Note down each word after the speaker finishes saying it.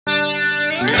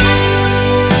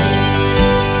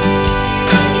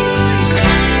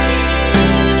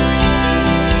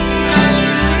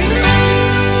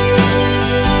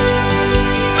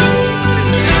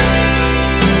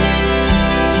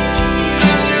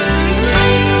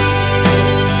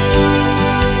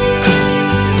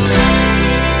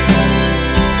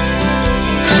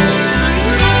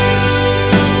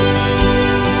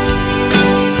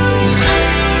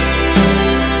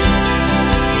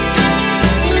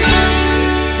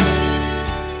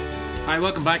Hi,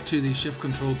 welcome back to the Shift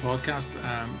Control podcast.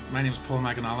 My name is Paul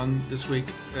McAnallen. This week,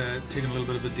 taking a little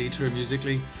bit of a detour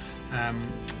musically.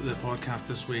 The podcast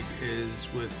this week is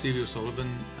with Stevie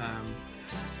O'Sullivan,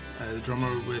 the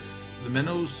drummer with the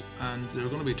Minnows, and there are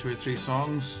going to be 2 or 3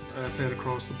 songs played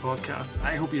across the podcast.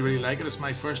 I hope you really like it. It's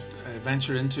my first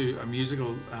venture into a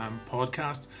musical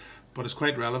podcast, but it's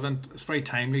quite relevant. It's very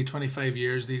timely. 25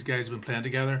 years these guys have been playing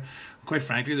together. Quite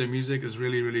frankly, their music is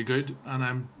really, really good, and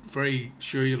I'm very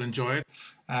sure you'll enjoy it.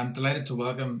 I'm delighted to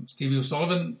welcome Stevie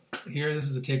O'Sullivan here. This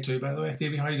is a take 2, by the way.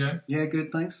 Stevie, how are you doing? Yeah,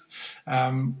 good, thanks.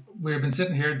 We've been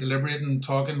sitting here deliberating,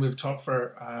 talking. We've talked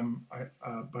for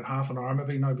about half an hour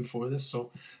maybe now before this,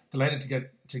 so delighted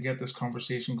to get this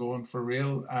conversation going for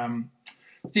real.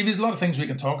 Stevie, there's a lot of things we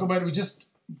can talk about. We just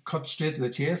cut straight to the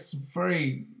chase.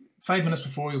 5 minutes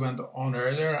before we went on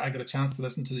air there, I got a chance to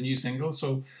listen to the new single.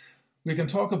 So we can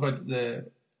talk about the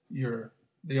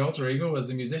alter ego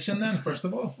as a musician then, first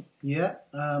of all. Yeah,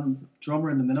 drummer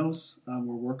in the Minnows. We're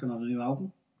working on a new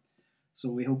album. So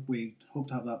we hope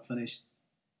to have that finished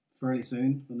fairly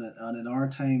soon. And in our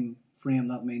time frame,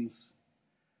 that means,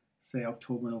 say,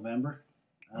 October, November,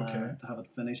 to have it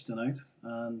finished and out.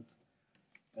 And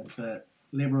it's a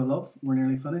labour of love. We're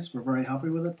nearly finished. We're very happy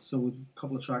with it. So a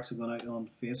couple of tracks have gone out on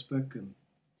Facebook and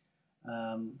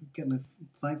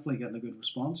thankfully getting a good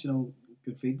response,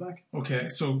 good feedback. Okay,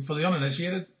 so for the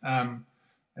uninitiated,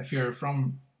 if you're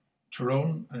from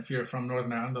Tyrone and if you're from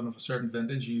Northern Ireland and of a certain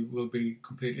vintage, you will be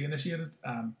completely initiated.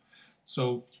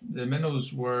 So the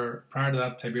Minnows were, prior to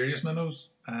that, Tiberius Minnows,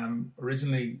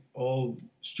 originally all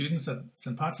students at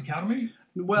St. Pat's Academy?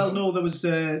 Well, no, there was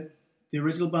the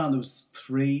original band. There was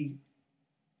 3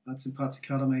 at St. Pat's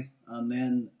Academy, and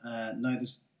then now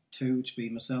there's 2, which would be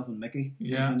myself and Mickey,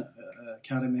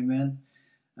 Academy men.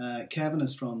 Kevin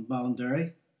is from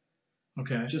Ballinderry,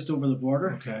 okay, just over the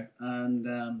border. Okay,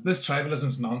 and this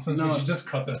tribalism's nonsense. No, we should just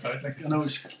cut this out.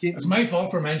 It's my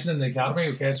fault for mentioning the Academy.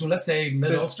 Okay, so let's say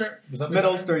Mid Ulster. Was that Mid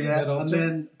Ulster? Yeah, Mid-Ulster? And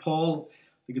then Paul,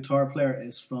 the guitar player,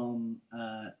 is from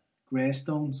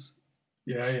Greystones.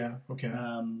 Yeah. Okay.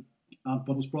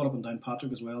 But was brought up in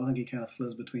Downpatrick as well. I think he kind of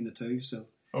flows between the two. So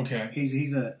okay,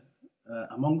 he's a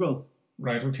mongrel.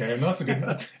 Right. Okay. No, that's a good.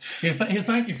 He'll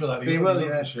thank you for that. He will,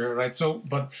 yeah, for sure. Right. So,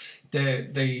 but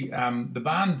the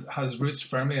band has roots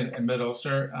firmly in Mid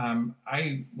Ulster.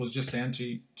 I was just saying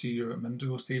to you a minute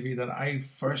ago, Stevie, that I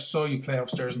first saw you play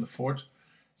upstairs in the Fort.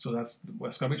 So it's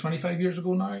got to be 25 years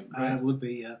ago now. Right? It would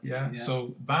be, yeah. Yeah.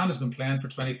 So band has been playing for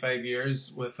 25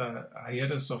 years with a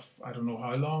hiatus of I don't know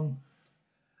how long.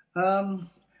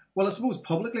 Well, I suppose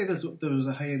publicly there was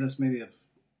a hiatus maybe of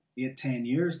 8-10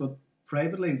 years, but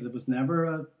privately there was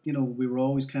never we were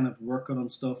always kind of working on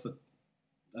stuff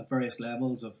at various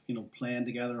levels of playing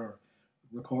together or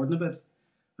recording a bit.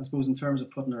 I suppose in terms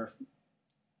of putting our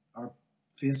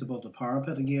face above the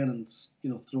parapet again and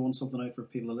throwing something out for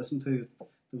people to listen to,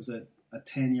 there was a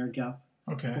 10-year gap.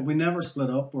 Okay. But we never split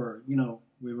up, or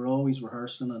we were always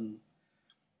rehearsing, and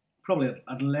probably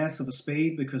at less of a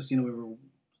speed because we were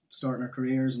starting our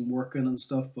careers and working and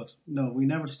stuff. But no, we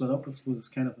never split up. I suppose it's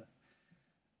kind of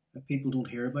people don't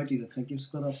hear about you, they think you've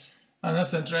split up. And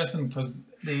that's interesting because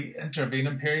the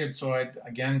intervening period, so I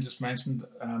again just mentioned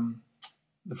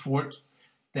the Fort,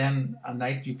 then a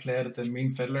night you played at the Mean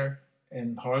Fiddler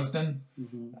in Harlesden,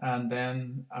 and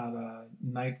then at a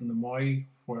night in the Moy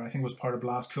where I think it was part of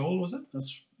Blast Cool, was it?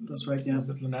 That's right, yeah. Was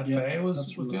it Lynette Faye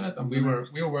was doing it? And we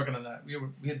were working on that.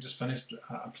 We had just finished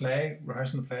a play,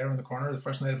 rehearsing the play around the corner, the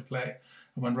first night of the play,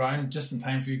 and went round just in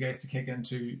time for you guys to kick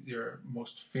into your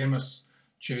most famous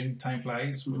tune, Time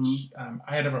Flies, which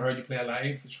I had never heard you play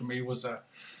live, which for me was a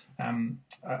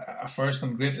first,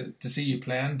 and great to see you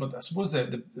playing. But I suppose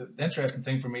the interesting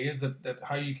thing for me is that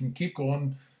how you can keep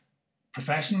going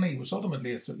professionally, which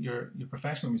ultimately is you're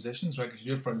professional musicians, right? Because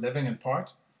you do it for a living in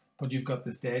part, but you've got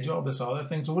this day job, this other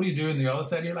thing. So what do you do in the other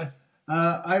side of your life?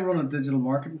 I run a digital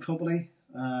marketing company,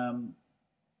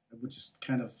 which is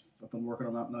I've been working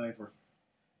on that now for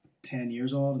 10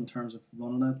 years odd in terms of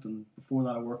running it. And before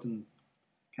that I worked in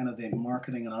kind of the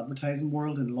marketing and advertising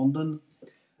world in London.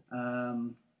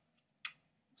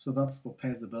 So that's what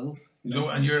pays the bills. So,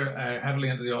 and you're heavily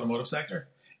into the automotive sector?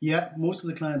 Yeah, most of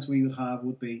the clients we would have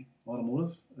would be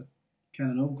automotive. I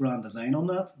kind of know grand design on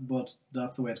that, but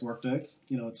that's the way it's worked out.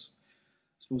 It's,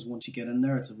 I suppose once you get in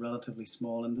there, it's a relatively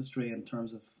small industry in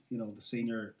terms of, the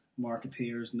senior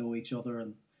marketeers know each other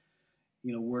and,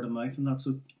 word of mouth and that.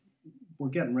 So we're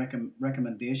getting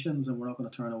recommendations and we're not going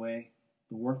to turn away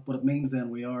the work, but it means then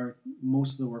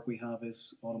most of the work we have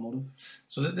is automotive.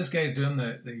 So this guy's doing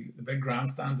the big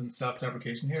grandstand and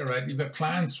self-deprecation here, right? You've got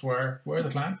clients where are the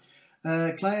clients?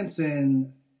 Clients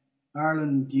in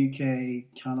Ireland, UK,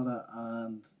 Canada,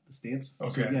 and the States. Okay,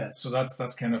 So, yeah. so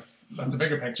that's kind of that's a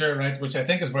bigger picture, right? Which I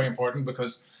think is very important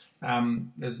because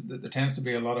there tends to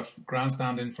be a lot of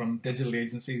grandstanding from digital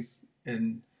agencies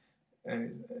in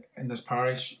this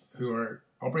parish who are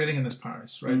operating in this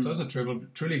parish, right? So it's a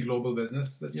truly global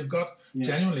business that you've got,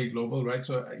 genuinely global, right?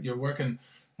 So you're working.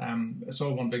 It's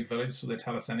all one big village, so they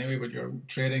tell us anyway. But you're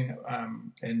trading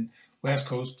in West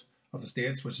Coast of the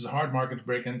States, which is a hard market to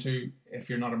break into if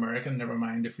you're not American, never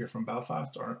mind if you're from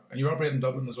Belfast, and you operate in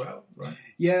Dublin as well, right?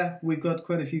 Yeah, we've got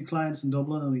quite a few clients in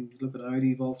Dublin. I mean, look at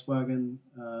Audi, Volkswagen,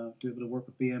 do a bit of work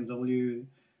with BMW.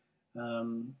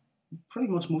 Pretty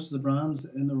much most of the brands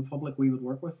in the Republic we would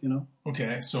work with, you know.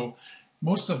 Okay, so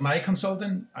most of my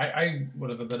consulting, I would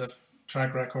have a bit of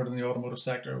track record in the automotive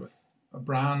sector with a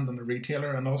brand and a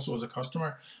retailer and also as a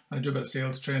customer. And I do a bit of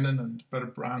sales training and a bit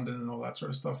of branding and all that sort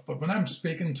of stuff. But when I'm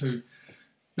speaking to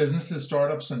businesses,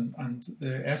 startups and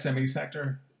the SME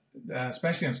sector,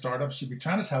 especially in startups, you'd be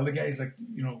trying to tell the guys, like,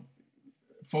 you know,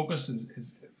 focus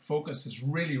is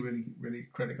really, really, really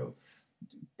critical.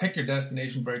 Pick your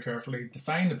destination very carefully.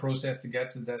 Define the process to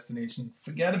get to the destination.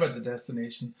 Forget about the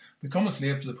destination. Become a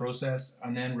slave to the process,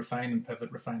 and then refine and pivot,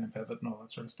 and all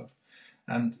that sort of stuff.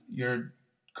 And you're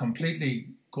completely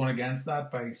going against that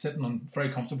by sitting on very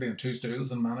comfortably on two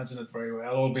stools and managing it very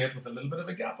well, albeit with a little bit of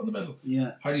a gap in the middle.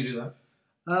 Yeah. How do you do that?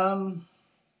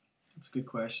 That's a good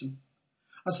question.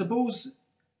 I suppose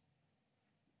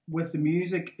with the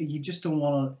music, you just don't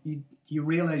want to. You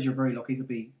realise you're very lucky to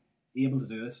be able to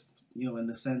do it. You know, in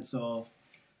the sense of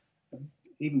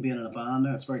even being in a band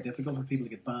now, it's very difficult for people to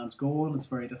get bands going. It's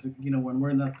very difficult, you know, when we're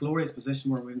in that glorious position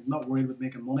where we're not worried about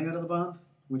making money out of the band,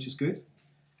 which is good.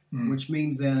 Which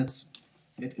means then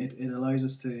it allows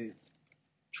us to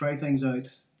try things out,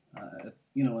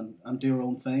 you know, and do our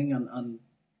own thing. And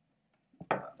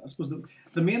I suppose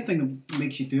the main thing that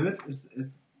makes you do it is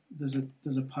there's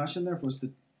a passion there for us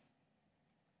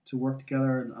to work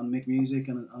together and make music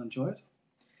and enjoy it.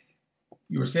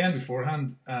 You were saying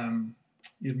beforehand,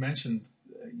 you'd mentioned,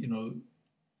 you know,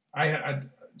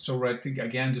 so right,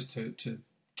 again, just to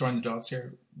join the dots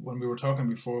here, when we were talking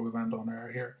before we went on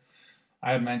air here,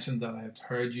 I had mentioned that I had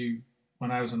heard you when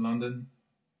I was in London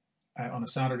on a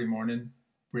Saturday morning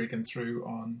breaking through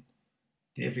on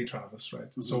Davy Travis,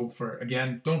 right? Mm-hmm. So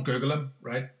again, don't Google him,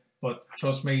 right? But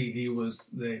trust me, he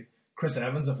was the Chris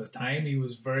Evans of his time. He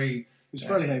was fairly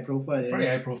high profile. Very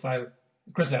high profile.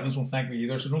 Chris Evans won't thank me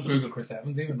either, so don't Google Chris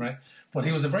Evans even, right? But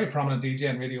he was a very prominent DJ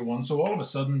on Radio 1. So all of a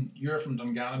sudden, you're from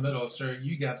Dungannon, Mid-Ulster,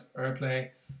 you get airplay.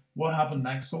 What happened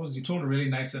next? You told a really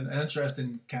nice and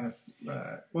interesting kind of...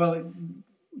 Well,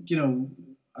 you know,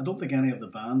 I don't think any of the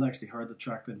band actually heard the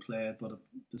track being played, but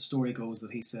the story goes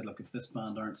that he said, look, if this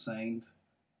band aren't signed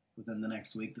within the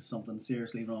next week, there's something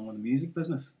seriously wrong with the music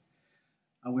business.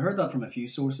 And we heard that from a few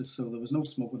sources, so there was no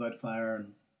smoke without fire.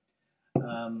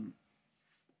 And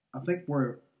I think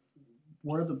where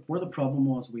the problem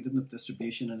was, we didn't have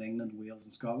distribution in England, Wales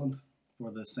and Scotland for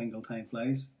the single time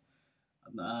flies.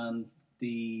 And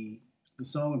the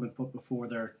song had been put before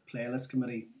their playlist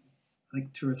committee, I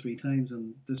think 2 or 3 times,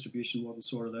 and distribution wasn't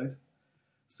sorted out.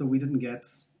 So we didn't get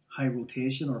high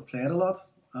rotation or played a lot.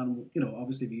 And, you know,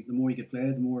 obviously the more you get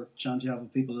played, the more chance you have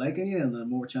of people liking you and the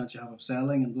more chance you have of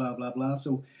selling and blah, blah, blah.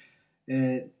 So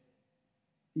you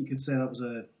could say that was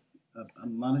a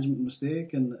management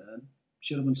mistake and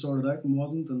should have been sorted out and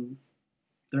wasn't, and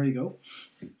there you go.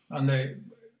 And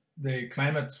the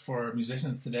climate for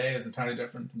musicians today is entirely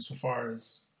different insofar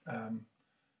as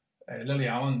Lily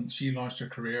Allen, she launched her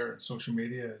career in social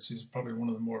media. She's probably one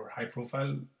of the more high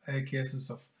profile cases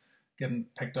of getting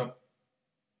picked up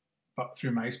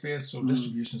through MySpace, so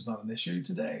distribution is not an issue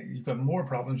today. You've got more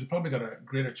problems. You've probably got a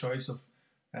greater choice of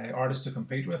artists to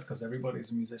compete with because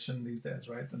everybody's a musician these days,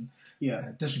 right? And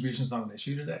distribution is not an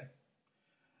issue today.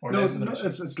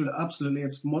 It's absolutely,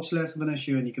 it's much less of an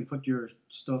issue, and you can put your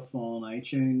stuff on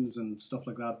iTunes and stuff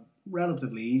like that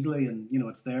relatively easily, and you know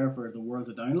it's there for the world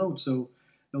to download. So,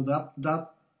 that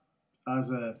as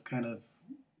a kind of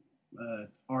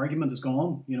argument is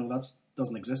gone. You know, that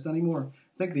doesn't exist anymore.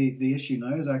 I think the issue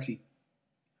now is actually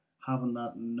having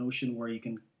that notion where you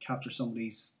can capture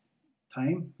somebody's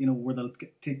time, you know, where they'll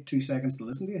take 2 seconds to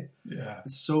listen to you. Yeah.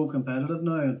 It's so competitive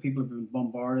now, and people have been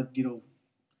bombarded, you know,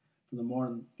 from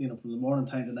the morning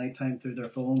time to night time through their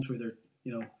phone, through their,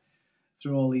 you know,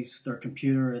 through all their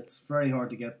computer. It's very hard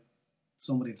to get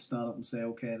somebody to stand up and say,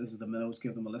 okay, this is the Minnows,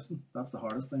 give them a listen. That's the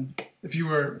hardest thing. If you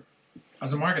were,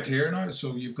 as a marketeer now,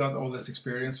 so you've got all this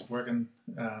experience of working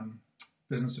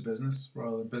business to business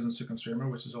rather than business to consumer,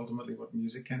 which is ultimately what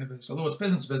music kind of is. Although it's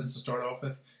business to business to start off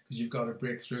with, because you've got to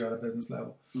break through at a business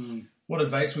level. Mm. what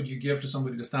advice would you give to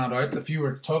somebody to stand out? If you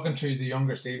were talking to the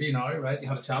younger Stevie now, right, you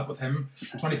had a chat with him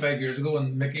 25 years ago,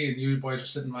 and Mickey and you boys are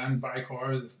sitting around, Barry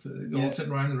Corr, all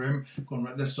sitting around the room going,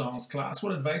 right, this song's class.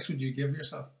 What advice would you give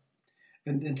yourself?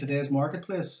 In today's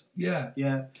marketplace? Yeah.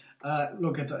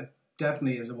 Look, it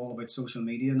definitely is all about social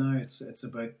media now. It's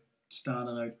about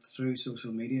standing out through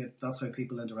social media. That's how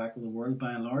people interact with the world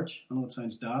by and large. I know it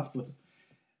sounds daft, but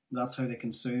that's how they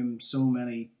consume so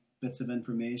many bits of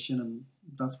information, and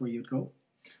that's where you'd go.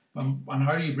 And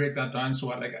how do you break that down? So,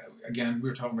 like, again, we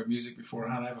were talking about music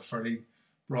beforehand. I have a fairly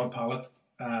broad palette.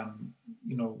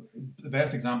 The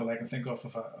best example I can think of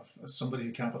somebody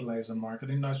who capitalised on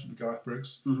marketing now would be Garth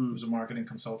Brooks, who's a marketing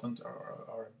consultant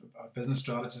or a business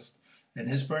strategist in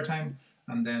his spare time.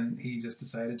 And then he just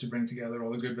decided to bring together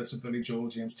all the good bits of Billy Joel,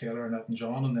 James Taylor, and Elton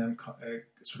John, and then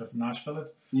sort of Nashville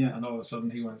it. Yeah. And all of a sudden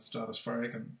he went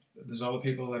stratospheric. And there's other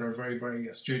people that are very, very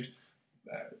astute.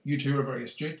 You two are very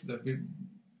astute. They've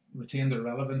retained their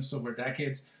relevance over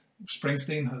decades.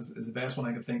 Springsteen is the best one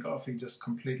I could think of. He just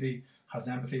completely has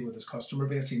empathy with his customer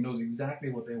base. He knows exactly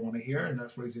what they want to hear, and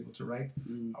therefore he's able to write.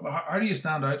 How do you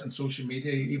stand out on social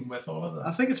media, even with all of that?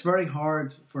 I think it's very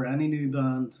hard for any new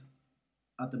band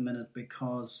at the minute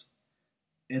because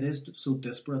it is so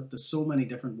disparate. There's so many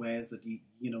different ways that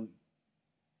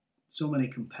so many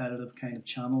competitive kind of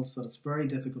channels that it's very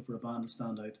difficult for a band to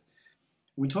stand out.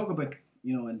 We talk about,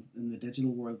 in the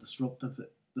digital world,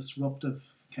 disruptive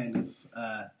kind of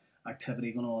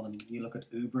activity going on, and you look at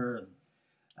Uber and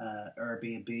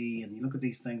Airbnb, and you look at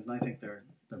these things, and I think they're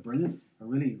brilliant. I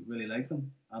really, really like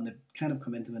them, and they've kind of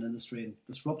come into an industry and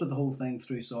disrupted the whole thing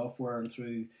through software and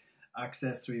through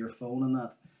access through your phone and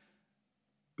that.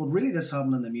 But really this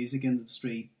happened in the music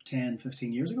industry 10,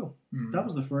 15 years ago. That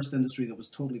was the first industry that was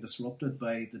totally disrupted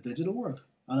by the digital world.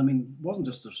 And I mean, it wasn't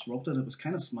just disrupted, it was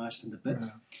kind of smashed into bits.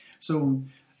 Yeah. So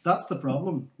that's the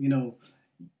problem.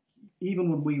 Even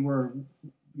when we were,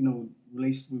 we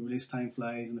released Time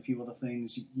Flies and a few other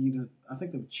things, I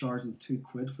think they were charging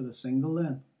 £2 for the single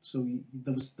then. So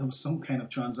there was some kind of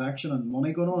transaction and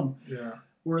money going on. Yeah.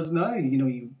 Whereas now,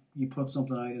 you put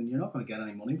something out and you're not going to get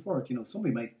any money for it.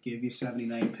 Somebody might give you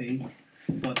 79p,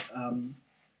 but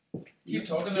keep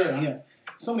talking there. Yeah,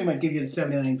 somebody might give you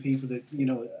 79p for the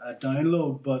a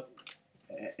download, but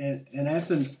in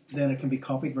essence, then it can be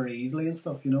copied very easily and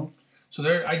stuff. So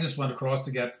there, I just went across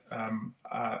to get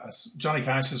Johnny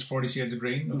Cash's 40 Shades of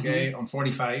Green, on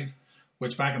 45,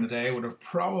 which back in the day would have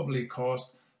probably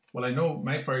cost. Well, I know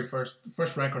my very first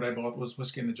record I bought was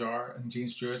Whiskey in the Jar and Gene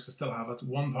Stewart's. I still have it.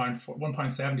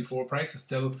 £1.74 price is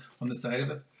still on the side of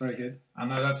it. Very good.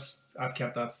 And now I've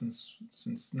kept that since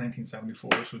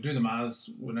 1974. So do the maths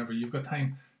whenever you've got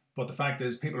time. But the fact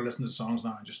is, people are listening to songs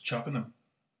now and just chucking them.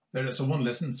 It's a one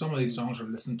listen. Some of these songs are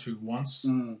listened to once,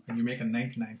 and you're making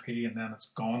 99p, and then it's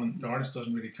gone, and the artist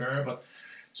doesn't really care. But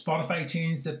Spotify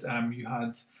changed it. You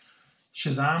had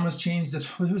Shazam has changed it.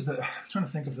 I'm trying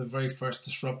to think of the very first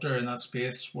disruptor in that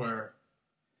space where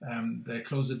they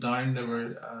closed it down. They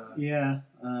were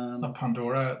it's not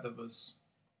Pandora. That was,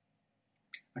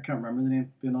 I can't remember the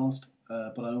name, being honest,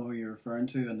 but I know who you're referring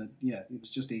to, and it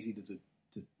was just easy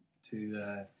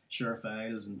to share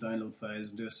files and download files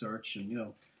and do a search,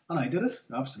 and and I did it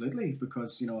absolutely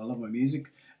because I love my music.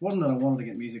 It wasn't that I wanted to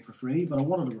get music for free, but I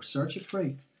wanted to research it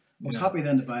free. I was happy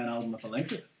then to buy an album if I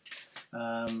liked it.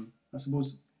 I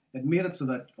suppose it made it so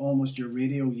that almost your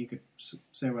radio, you could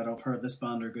say, right, I've heard this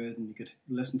band are good, and you could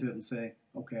listen to it and say,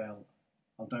 okay,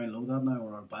 I'll download that now,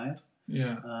 or I'll buy it.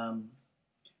 Yeah.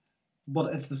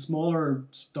 But it's the smaller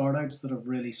start-outs that have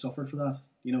really suffered for that.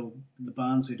 The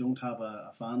bands who don't have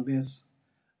a fan base.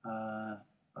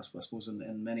 I suppose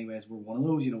in many ways we're one of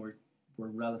those. We're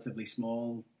relatively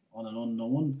small on an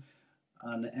unknown,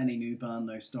 and any new band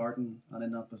now starting and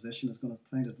in that position is going to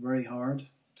find it very hard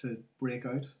to break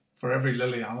out. For every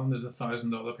Lily Allen, there's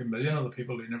 1,000 other people, million other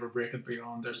people who never break it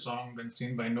beyond their song being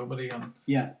seen by nobody. Look,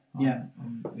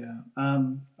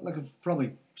 it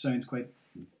probably sounds quite.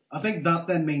 I think that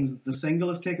then means that the single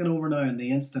is taken over now, and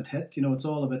the instant hit. It's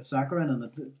all about saccharine, and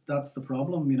that's the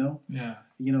problem. Yeah.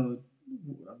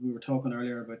 We were talking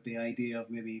earlier about the idea of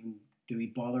maybe even do we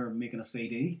bother making a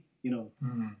CD?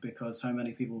 Because how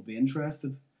many people would be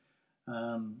interested?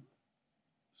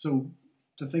 So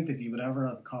to think that you would ever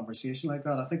have a conversation like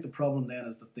that, I think the problem then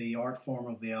is that the art form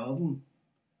of the album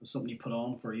is something you put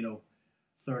on for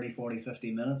 30, 40,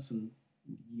 50 minutes, and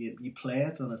you play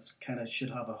it, and it's kind of should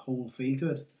have a whole feel to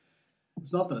it.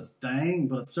 It's not that it's dying,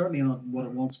 but it's certainly not what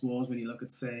it once was when you look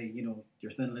at, say,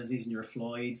 your Thin Lizzies and your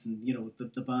Floyds and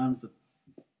the bands that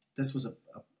this was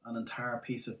an entire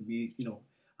piece of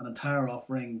an entire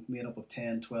offering made up of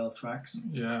 10, 12 tracks.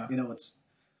 Yeah. It's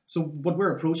So, but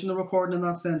we're approaching the recording in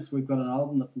that sense. We've got an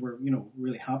album that we're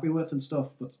really happy with and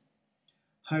stuff. But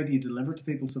how do you deliver to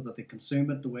people so that they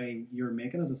consume it the way you're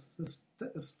making it?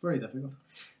 It's very difficult.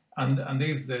 And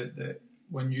these the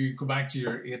when you go back to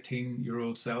your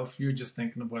 18-year-old self, you're just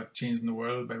thinking about changing the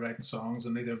world by writing songs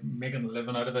and either making a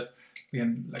living out of it,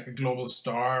 being like a global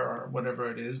star or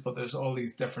whatever it is. But there's all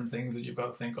these different things that you've got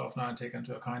to think of now and take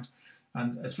into account.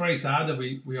 And it's very sad that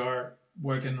we are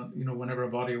working, whenever a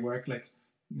body of work, like,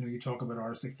 you talk about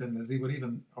artists like Thin Lizzy, but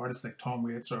even artists like Tom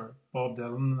Waits or Bob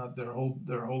Dylan, that their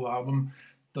whole album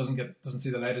doesn't see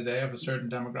the light of day of a certain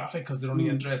demographic because they're only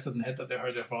interested in the hit that they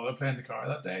heard their father play in the car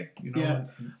that day. Yeah.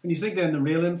 And you think then the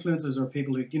real influences are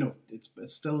people who, it's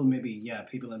still maybe,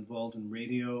 people involved in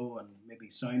radio and maybe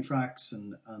soundtracks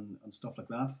and stuff like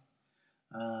that.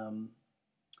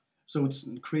 So it's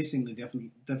increasingly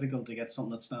difficult to get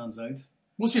something that stands out.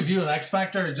 What's your view on X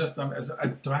Factor? Just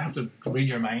do I have to read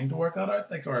your mind to work that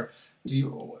out? Like, or do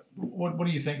you? What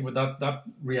do you think about that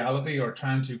reality, or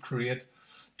trying to create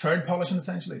turd polishing,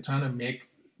 essentially, trying to make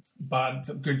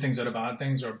good things out of bad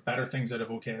things, or better things out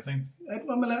of okay things?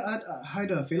 How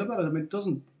do I feel about it? I mean, it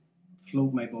doesn't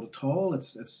float my boat at all.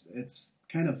 It's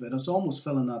kind of it's almost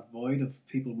filling that void of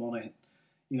people want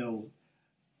to,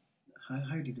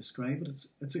 how do you describe it?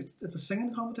 It's a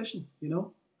singing competition,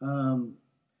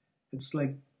 It's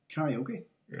like karaoke,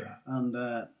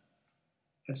 and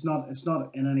it's not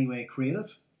in any way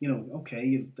creative.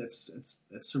 Okay, it's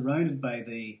surrounded by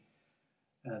the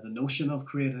notion of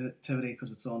creativity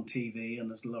because it's on TV and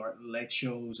there's light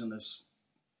shows and there's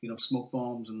smoke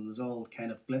bombs and there's all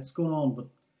kind of glitz going on. But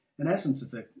in essence,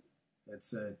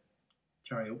 it's a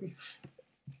karaoke.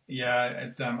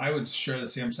 Yeah, I would share the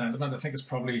same sentiment. I think it's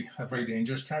probably a very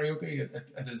dangerous karaoke.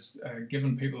 It has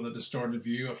given people a distorted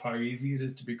view of how easy it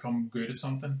is to become good at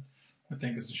something. I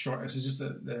think it's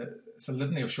a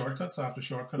litany of shortcuts after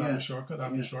shortcut after shortcut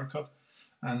after shortcut,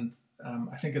 and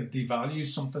I think it devalues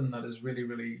something that is really,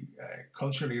 really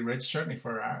culturally rich. Certainly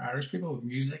for Irish people,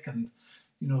 music and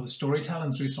the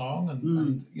storytelling through song,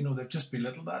 and they've just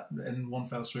belittled that in one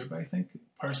fell swoop. I think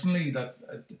personally that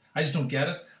I just don't get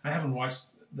it. I haven't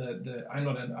watched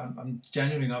I'm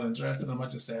genuinely not interested. I'm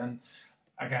not just saying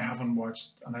I haven't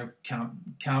watched and I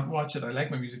can't watch it. I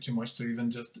like my music too much to even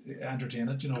just entertain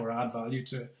it, or add value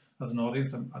to as an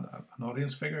audience, an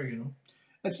audience figure.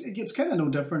 It's kind of no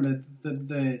different.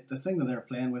 The thing that they're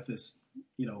playing with is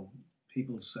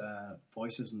people's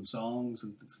voices and songs,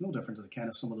 and it's no different to kind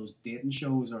of some of those dating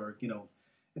shows, or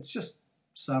it's just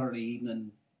Saturday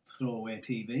evening throwaway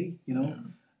TV.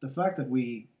 The fact that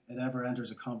it ever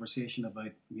enters a conversation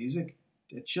about music,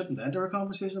 it shouldn't enter a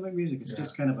conversation about music. It's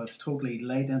just kind of a totally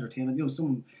light entertainment.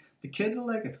 The kids will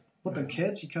like it, but they're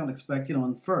kids. You can't expect,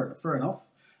 and fair enough.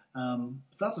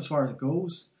 That's as far as it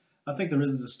goes. I think there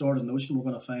is a distorted notion we're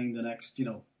going to find the next,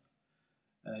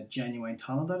 genuine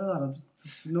talent out of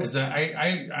that.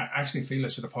 I actually feel I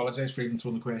should apologise for even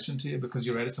throwing the question to you, because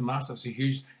you're right, it's a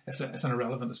huge, it's an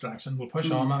irrelevant distraction. We'll push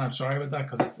on, man. I'm sorry about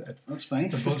that, because that's fine.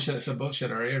 It's a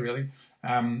bullshit area, really.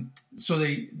 So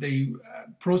the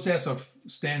process of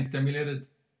staying stimulated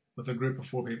with a group of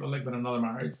 4 people, like with another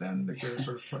marriage, then like you're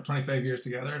sort of 25 years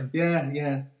together. And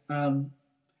yeah.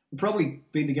 We've probably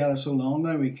been together so long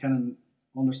now we kind of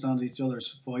understand each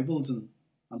other's foibles and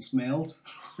smells.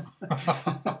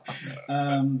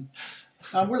 And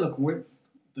we're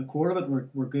the core of it.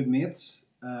 We're good mates.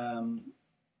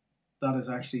 That is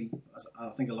actually, I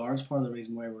think, a large part of the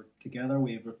reason why we're together.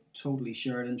 We have a totally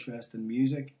shared interest in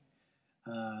music.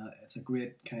 It's a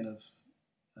great kind of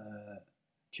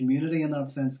community in that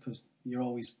sense, because you're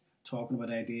always talking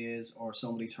about ideas, or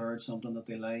somebody's heard something that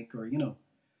they like, or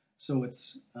so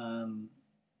it's.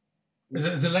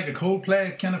 Is it like a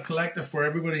Coldplay kind of collective where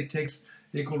everybody takes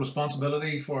equal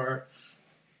responsibility for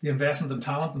the investment in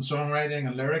talent and songwriting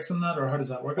and lyrics and that, or how does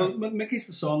that work? Well, Mickey's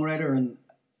the songwriter, and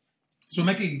so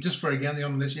Mickey, just for again the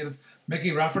uninitiated,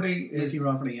 Mickey Rafferty is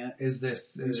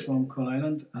He's from Coal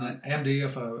Island and an MD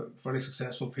of a very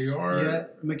successful PR. Yeah,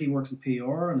 Mickey works in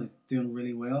PR and is doing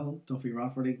really well. Duffy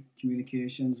Rafferty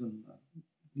Communications, and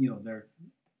they're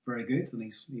very good, and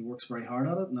he works very hard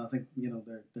at it, and I think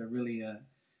they're really.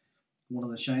 One of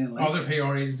the shining lights. Other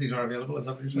PR agencies are available, is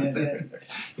that what you're saying?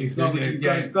 You've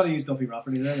got to use Duffy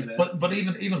Rafferty there. The best. But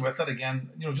even with that, again,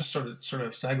 just sort of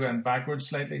segueing backwards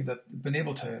slightly, that been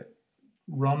able to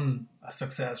run a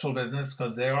successful business,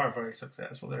 because they are very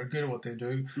successful. They're good at what they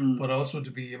do, but also to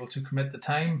be able to commit the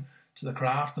time to the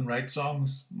craft and write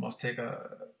songs must take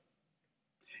a.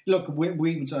 Look,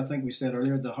 I think we said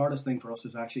earlier, the hardest thing for us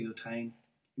is actually the time.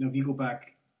 If you go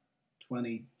back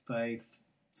 25,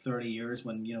 30 years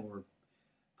when we're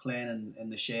playing in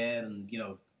the shed, and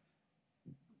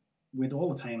we had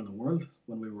all the time in the world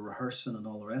when we were rehearsing and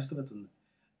all the rest of it, and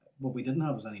what we didn't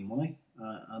have was any money.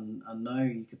 And now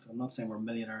I'm not saying we're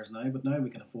millionaires now, but now we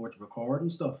can afford to record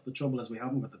and stuff. The trouble is we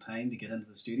haven't got the time to get into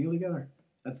the studio together.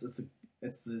 It's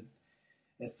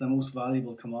the most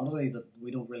valuable commodity that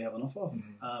we don't really have enough of.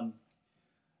 Mm-hmm.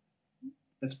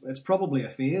 It's probably a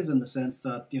phase in the sense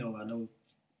that, you know, I know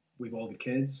we've all got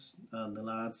kids, and the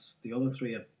lads, the other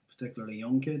three have particularly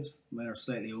young kids. Mine are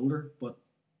slightly older, but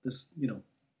this, you know,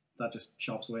 that just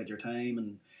chops away at your time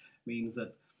and means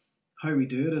that how we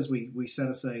do it is we set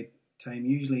aside time,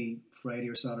 usually Friday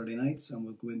or Saturday nights, and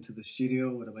we'll go into the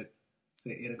studio at about,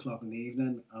 say, 8 o'clock in the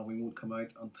evening, and we won't come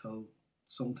out until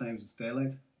sometimes it's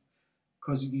daylight.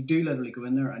 Because you do literally go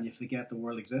in there and you forget the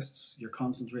world exists. You're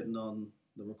concentrating on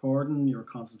the recording, you're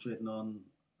concentrating on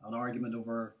an argument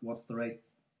over what's the right,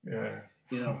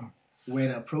 way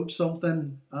to approach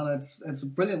something, and it's a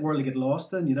brilliant world to get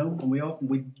lost in, you know. And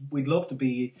we'd love to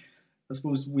be, I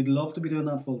suppose, we'd love to be doing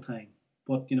that full time,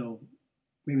 but you know,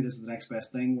 maybe this is the next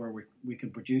best thing where we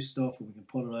can produce stuff and we can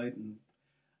put it out,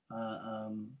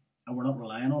 and we're not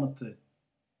relying on it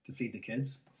to feed the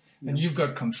kids. And you've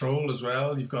got control as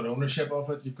well. You've got ownership of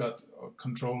it. You've got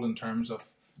control in terms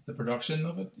of the production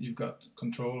of it. You've got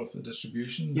control of the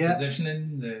distribution, the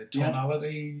positioning, the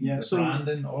tonality, the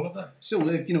branding, all of that. So,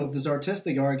 like, you know, if there's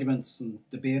artistic arguments and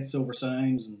debates over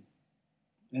sounds and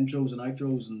intros and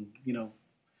outros and, you know,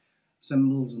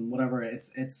 symbols and whatever,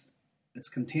 it's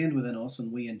contained within us,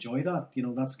 and we enjoy that. You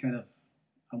know, that's kind of,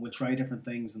 and we'll try different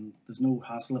things, and there's no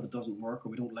hassle if it doesn't work or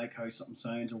we don't like how something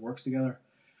sounds or works together.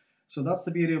 So that's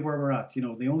the beauty of where we're at. You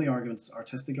know, the only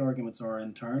artistic arguments are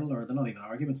internal, or they're not even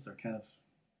arguments, they're kind of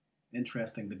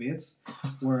interesting debates.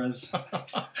 Whereas,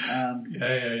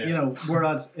 you know,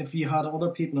 whereas if you had other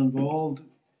people involved,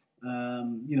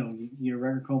 you know, your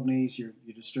record companies, your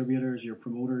distributors, your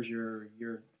promoters,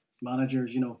 your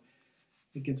managers, you know,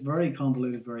 it gets very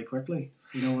convoluted very quickly.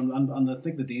 You know, and I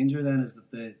think the danger then is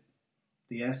that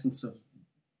the essence of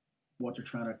what you're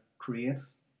trying to create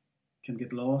can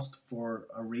get lost for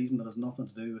a reason that has nothing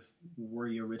to do with where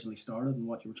you originally started and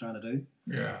what you were trying to do.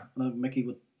 Yeah. And Mickey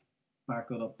would back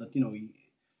that up, that, you know,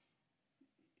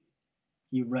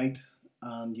 you write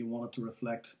and you want it to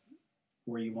reflect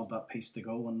where you want that piece to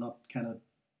go and not kind of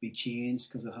be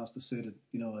changed because it has to suit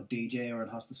you know, a DJ, or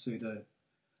it has to suit a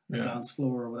dance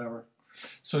floor or whatever.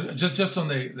 So just on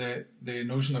the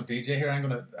notion of DJ here, I'm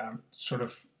going to sort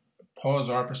of pause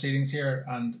our proceedings here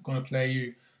and going to play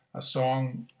you a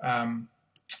song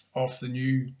off the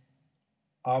new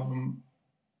album,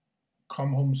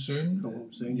 Come Home Soon. Come Home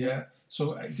Soon. Yeah.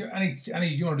 So, any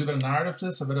you want to do a bit of narrative to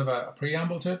this, a bit of a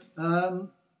preamble to it?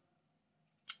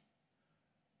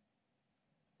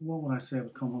 What would I say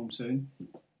about Come Home Soon?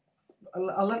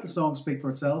 I'll let the song speak for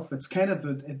itself. It's kind of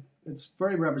it's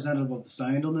very representative of the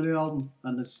sound on the new album,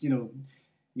 and it's, you know,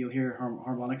 you'll hear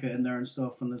harmonica in there and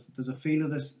stuff, and there's a feel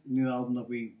of this new album that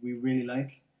we really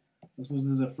like. I suppose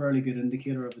this is a fairly good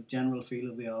indicator of the general feel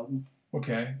of the album.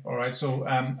 Okay, all right. So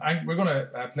we're going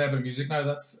to play a bit of music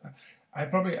now. I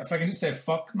probably, if I can just say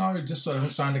fuck now, just so I don't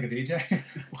sound like a DJ,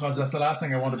 because that's the last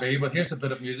thing I want to be. But here's a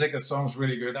bit of music. The song's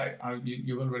really good.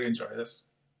 You will really enjoy this.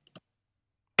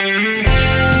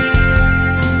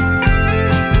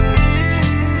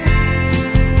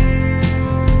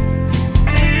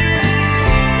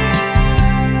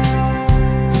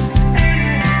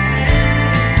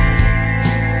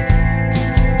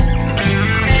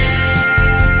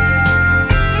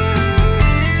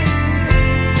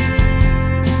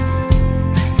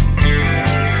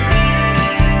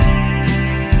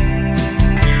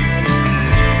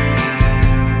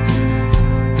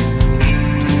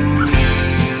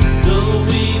 No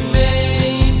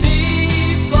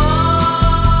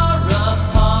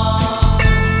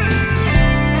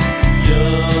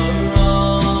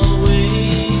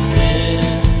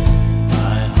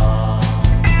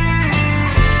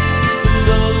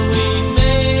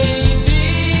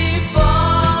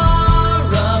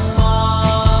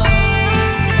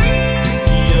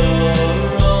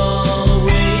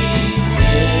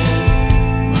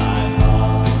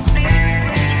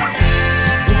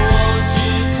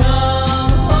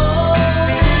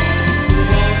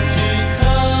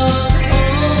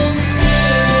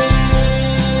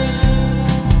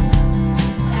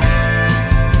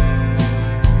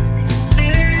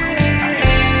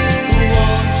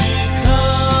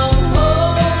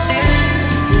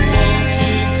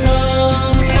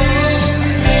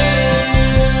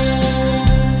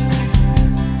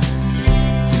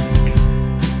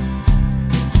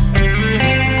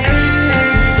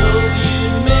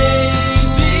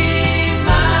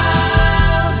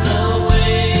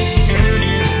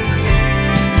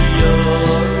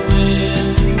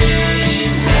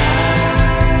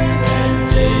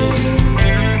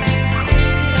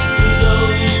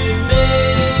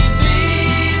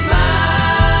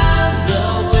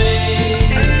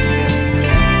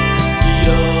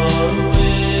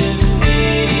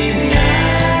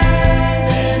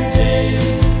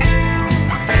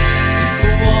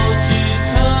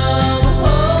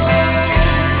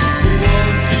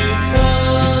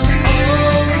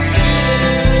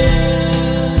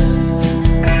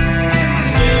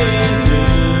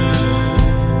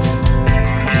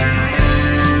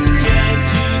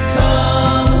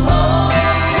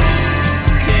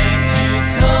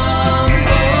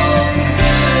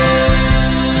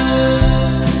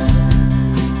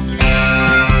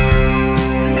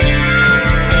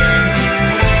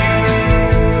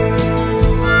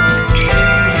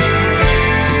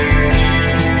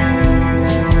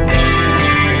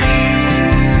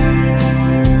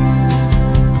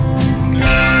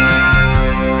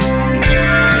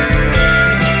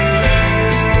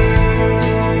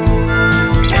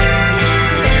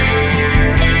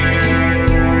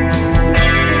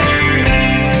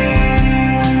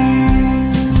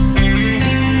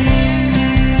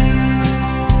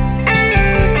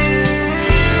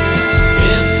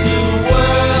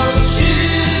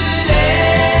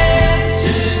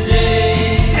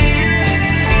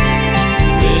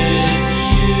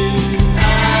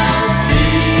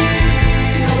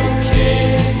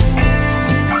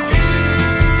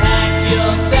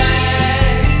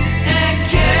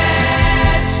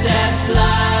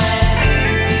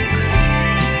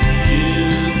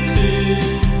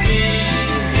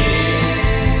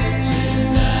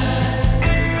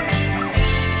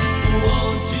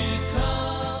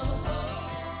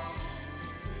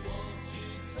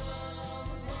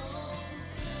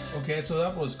Okay, so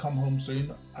that was Come Home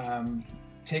Soon,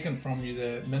 taken from you,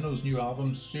 the Minnows' new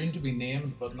album, soon to be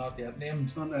named but not yet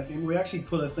named. And we actually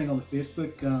put a thing on the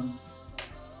Facebook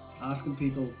asking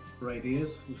people for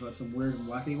ideas. We've had some weird and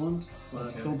wacky ones,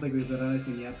 but I don't think we've got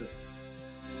anything yet that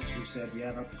we've said,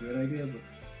 yeah, that's a great idea. But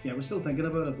yeah, we're still thinking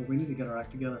about it, but we need to get our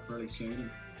act together fairly soon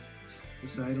and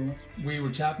decide on it. We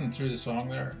were chatting through the song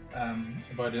there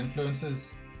about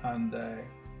influences, and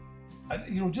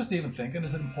just even thinking,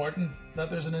 is it important that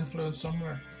there's an influence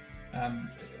somewhere?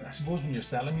 I suppose when you're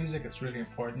selling music, it's really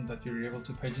important that you're able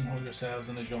to pigeonhole yourselves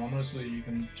in a genre so you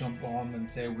can jump on and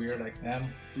say we're like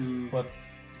them. But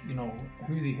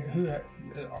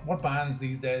what bands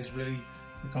these days really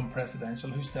become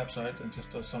precedential? Who steps out and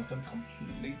just does something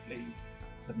completely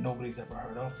that nobody's ever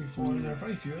heard of before? There are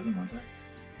very few of them, aren't there?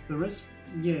 There is,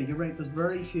 yeah, you're right. There's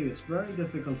very few. It's very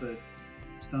difficult to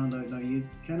stand out now. You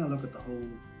kind of look at the whole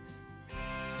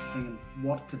thing and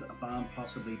what could a band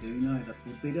possibly do now that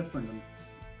would be different, and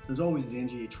there's always the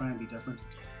danger you try and be different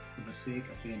for the sake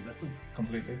of being different.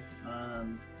 Completely.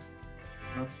 And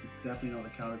that's definitely not a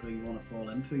category you want to fall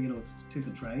into. It's too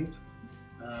contrived.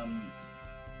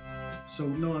 So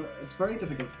no, it's very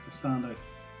difficult to stand out.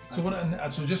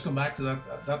 So just going back to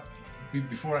that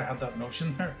before I had that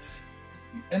notion there,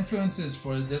 influences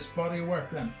for this body of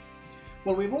work then.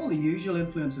 Well, we've all the usual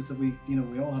influences that we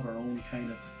all have our own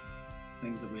kind of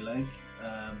things that we like.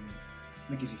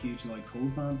 Mickey's a huge Lloyd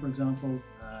Cole fan, for example.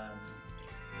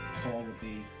 Paul would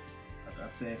be,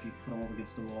 I'd say, if you put him up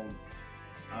against the wall,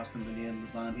 Aston Villa, the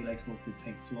band he likes would be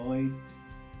Pink Floyd.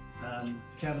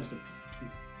 Kevin's got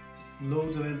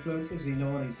loads of influences. He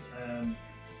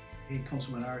comes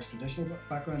from an Irish traditional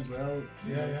background as well.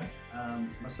 Yeah.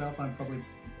 Myself, I'm probably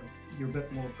your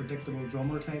bit more predictable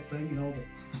drummer type thing,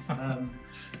 but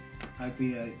I'd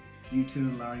be a U2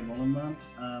 and Larry Mullen man.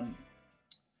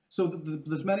 So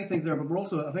there's many things there, but we're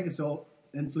also, I think it's all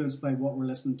influenced by what we're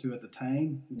listening to at the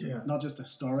time, not just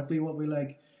historically what we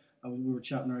like. We were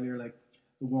chatting earlier, like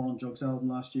the War on Drugs album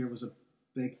last year was a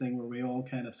big thing where we all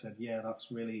kind of said, yeah,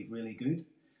 that's really, really good.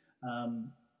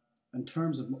 In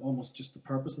terms of almost just the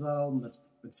purpose of that album, it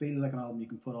feels like an album you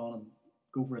can put on and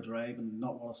go for a drive and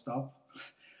not want to stop,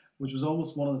 which was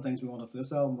almost one of the things we wanted for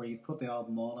this album, where you put the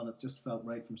album on and it just felt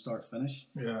right from start to finish.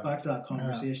 Yeah. Back to that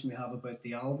conversation we have about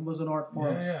the album as an art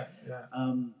form. Yeah.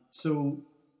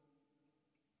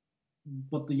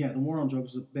 The War on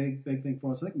Drugs was a big, big thing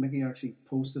for us. I think Mickey actually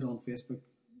posted on Facebook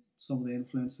some of the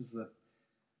influences that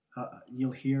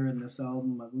you'll hear in this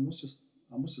album. I must just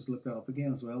look that up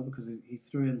again as well, because he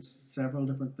threw in several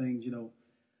different things,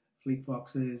 Fleet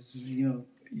Foxes,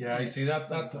 Yeah, I see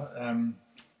that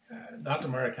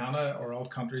Americana or alt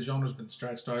country genre has been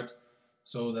stretched out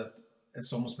so that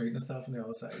it's almost meeting itself on the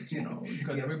other side. You've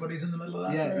got everybody's in the middle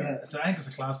of that. Yeah. So I think it's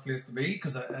a class place to be,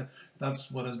 because that's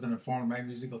what has been informed my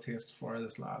musical taste for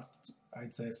this last,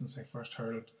 I'd say, since I first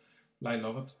heard I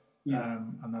Love It. Yeah.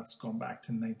 And that's gone back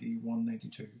to 91,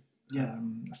 92. Yeah.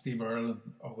 Steve Earle and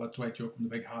all that, Dwight Yoakam, the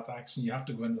big hat acts, and you have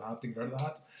to go into the hat to get out of the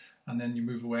hat. And then you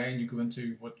move away and you go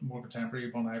into what more contemporary,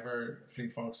 Bon Iver,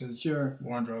 Fleet Foxes,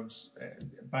 War on Drugs,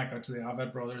 back out to the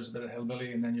Avett Brothers, a bit of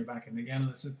Hillbilly, and then you're back in again. And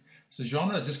it's a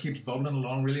genre that just keeps bubbling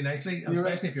along really nicely. And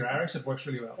especially if you're Irish, it works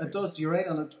really well. It does. You're right,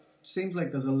 and it seems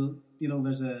like there's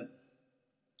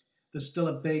still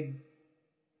a big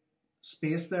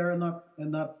space there in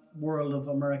that world of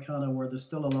Americana, where there's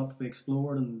still a lot to be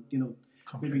explored, and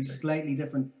maybe slightly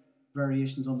different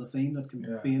variations on the theme that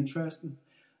can be interesting.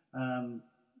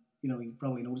 You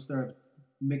probably noticed there,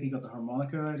 Mickey got the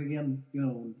harmonica out again.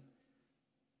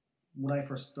 When I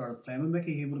first started playing with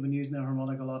Mickey, he would have been using the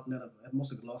harmonica a lot, and then it must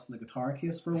have got lost in the guitar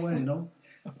case for a while,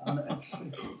 And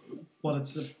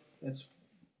it's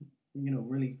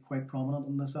really quite prominent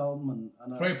in this album,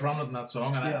 and very prominent in that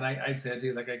song. And I'd say to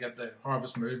you, like, I get the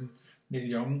Harvest Moon and Neil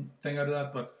Young thing out of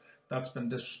that, but that's been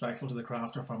disrespectful to the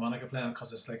craft of harmonica playing,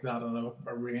 because it's like that on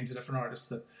a range of different artists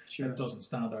that it doesn't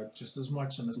stand out just as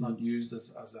much, and it's not used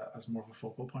as more of a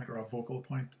focal point or a vocal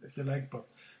point, if you like. But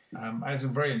it's a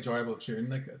very enjoyable tune.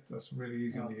 Like, it's really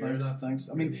easy to hear. Thanks.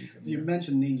 I mean, you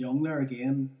mentioned Neil Young there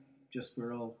again. Just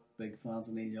we're all big fans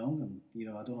of Neil Young, and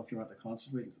I don't know if you were at the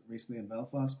concert recently in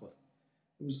Belfast, but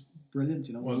it was brilliant.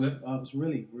 Was it? It was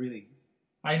really, really.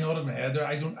 I know it in my head there.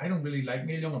 I don't really like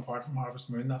Neil Young apart from Harvest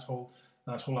Moon. That whole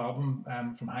album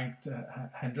from Hank to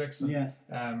Hendrix. And,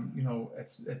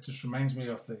 it just reminds me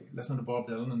of listening to Bob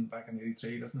Dylan and back in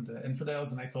 '83, listening to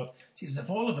Infidels, and I thought, Jesus,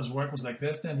 if all of his work was like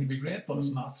this, then he'd be great, but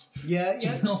it's not. Yeah.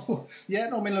 I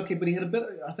mean, look, but he had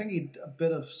I think he had a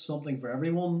bit of something for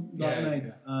everyone that night.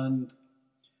 Yeah. And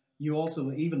you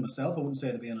also, even myself, I wouldn't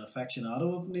say to be an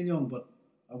aficionado of Neil Young, but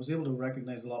I was able to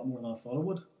recognise a lot more than I thought I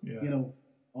would. Yeah.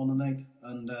 on the night.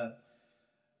 And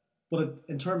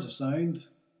in terms of sound,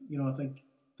 I think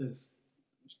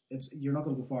you're not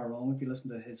going to go far wrong if you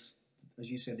listen to his, as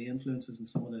you said, the influences and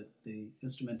some of the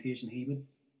instrumentation he would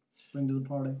bring to the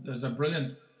party. There's a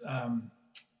brilliant,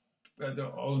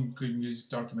 all good music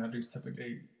documentaries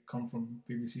typically come from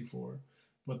BBC4,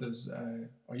 but there's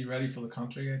Are You Ready for the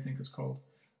Country, I think it's called,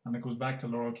 and it goes back to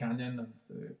Laurel Canyon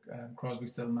and Crosby,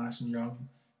 Still, Nash and Young,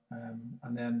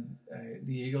 and then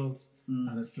the Eagles,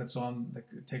 and it flits on, like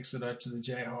it takes it out to the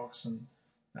Jayhawks and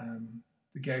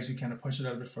the guys who kind of push it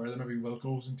out a bit further, maybe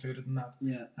Wilco's included in that,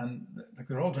 and like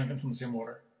they're all drinking from the same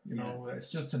water,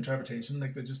 it's just interpretation,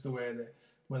 like they're just the way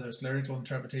whether it's lyrical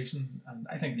interpretation, and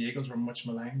I think the Eagles were much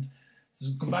maligned.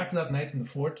 So come back to that night in the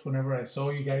fort, whenever I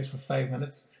saw you guys for 5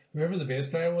 minutes, whoever the bass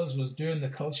player was doing the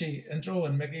Culchie intro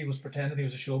and Mickey was pretending he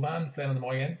was a show band playing on the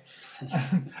Moyen.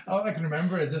 All I can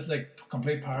remember is this like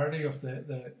complete parody of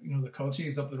the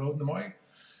Culchies up the road in the Moy.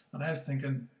 And I was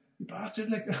thinking, you bastard,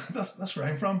 like that's where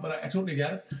I'm from, but I totally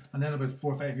get it. And then about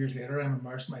 4 or 5 years later, I'm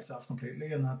immersed myself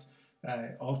completely in that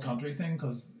alt country thing,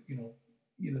 because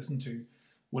you listen to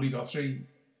Woody Guthrie,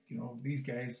 these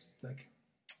guys like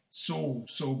so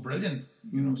brilliant,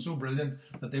 so brilliant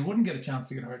that they wouldn't get a chance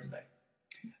to get heard today.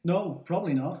 No,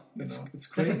 probably not. It's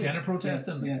crazy. Different kind of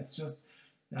protesting. Yeah. It's just,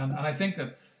 and I think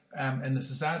that in the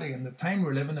society and the time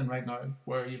we're living in right now,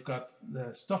 where you've got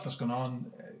the stuff that's going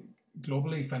on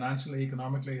globally, financially,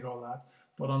 economically, and all that,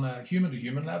 but on a human to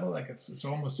human level, like it's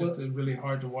almost just really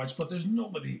hard to watch. But there's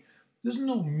no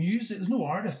music, there's no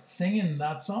artist singing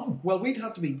that song. Well,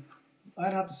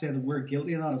 I'd have to say that we're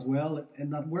guilty of that as well,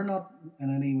 in that we're not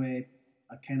in any way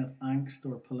a kind of angst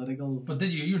or political. But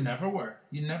did you? You never were.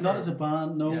 You never. Not as a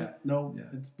band. No, no.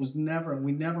 Yeah. It was never.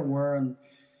 We never were, and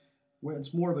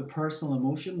it's more about personal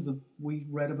emotions that we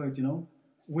read about.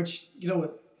 Which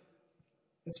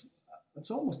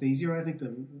it's almost easier, I think,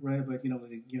 to write about.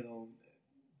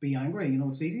 Be angry.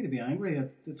 It's easy to be angry.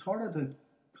 It's harder to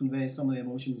convey some of the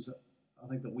emotions, I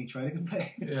think, that we try to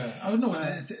convey. Yeah. Oh no,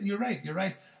 you're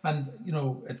right. And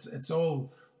it's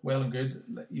all well and good.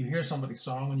 You hear somebody's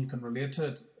song and you can relate to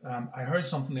it. I heard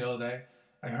something the other day.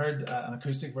 I heard an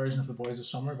acoustic version of The Boys of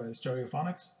Summer by the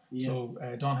Stereophonics. Yeah. So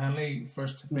Don Henley,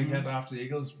 first big hit after the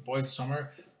Eagles, Boys of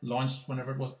Summer, launched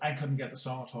whenever it was. I couldn't get the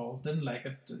song at all. Didn't like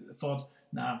it. Thought,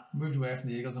 moved away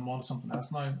from the Eagles. I'm on to something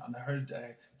else now. And I heard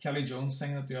Kelly Jones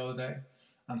singing it the other day.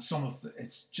 And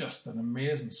it's just an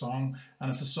amazing song. And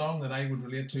it's a song that I would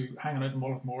relate to hanging out in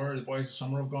Mullaghmore, the Boys of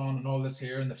Summer have gone, and all this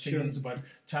here, and the feelings about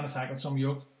trying to tackle some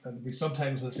yoke. There'll be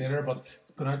subtitles with this later, but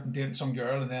going out and dating some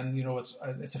girl, and then,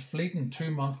 it's a fleeting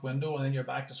 2-month window, and then you're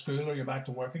back to school or you're back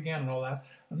to work again and all that.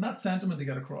 And that sentiment to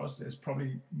get across is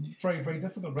probably very, very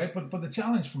difficult, right? But the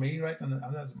challenge for me, right, and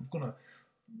I'm going to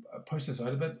push this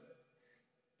out a bit,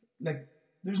 like,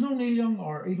 there's no Neil Young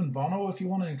or even Bono, if you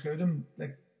want to include him,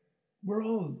 like, we're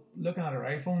all looking at our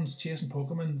iPhones, chasing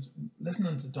Pokemons,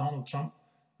 listening to Donald Trump,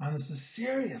 and it's a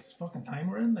serious fucking time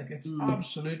we're in. Like, it's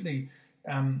absolutely,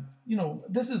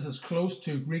 this is as close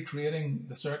to recreating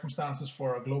the circumstances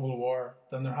for a global war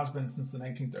than there has been since the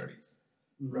 1930s,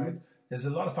 right? There's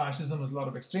a lot of fascism, there's a lot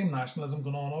of extreme nationalism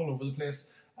going on all over the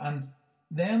place, and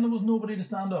then there was nobody to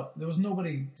stand up. There was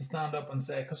nobody to stand up and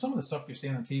say, because some of the stuff you're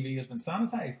seeing on TV has been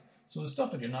sanitized, so the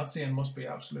stuff that you're not seeing must be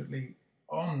absolutely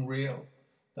unreal.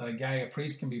 That a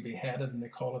priest can be beheaded and they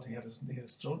call it he had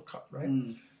his throat cut, right?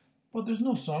 But there's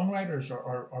no songwriters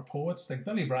or poets. Like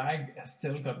Billy Bragg has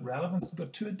still got relevance,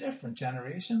 but to a different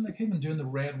generation. Like him doing the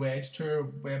Red Wedge tour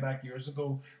way back years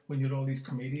ago when you had all these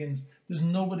comedians. There's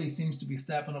nobody seems to be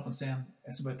stepping up and saying,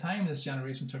 it's about time this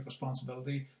generation took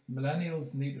responsibility.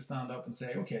 Millennials need to stand up and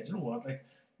say, okay, do you know what? Like,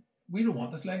 we don't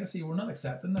want this legacy. We're not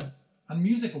accepting this. And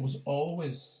music was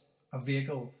always a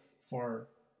vehicle for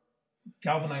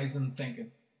galvanizing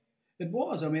thinking. It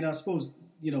was. I mean, I suppose,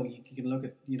 you can look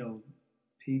at,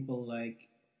 people like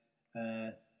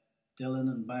Dylan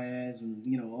and Baez and,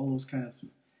 all those kind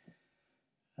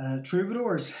of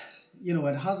troubadours.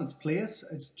 It has its place.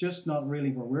 It's just not really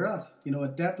where we're at.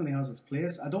 It definitely has its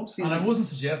place. I don't see... And I wasn't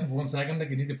suggesting for 1 second that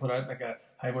you need to put out like a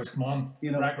high voice, come on,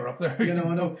 rack her up there.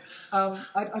 I know.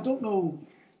 I don't know.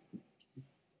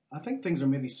 I think things are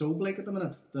maybe so bleak at the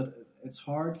minute that it's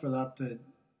hard for that to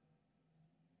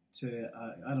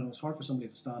I don't know, it's hard for somebody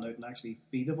to stand out and actually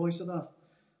be the voice of that.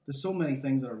 There's so many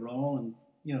things that are wrong,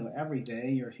 and every day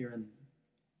you're hearing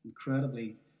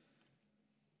incredibly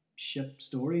shit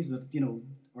stories that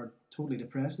are totally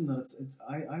depressing. That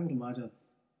I would imagine,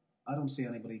 I don't see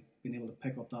anybody being able to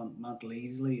pick up that mantle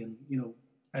easily, and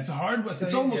it's hard.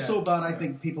 It's almost so bad. I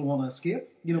think people want to escape.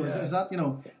 Is that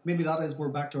maybe that is we're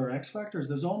back to our X factors.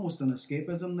 There's almost an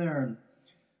escapism there, and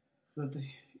that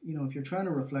if you're trying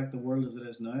to reflect the world as it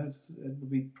is now, it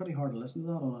would be pretty hard to listen to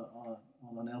that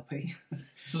on an LP.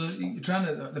 So you're trying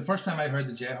to. The first time I heard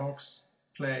the Jayhawks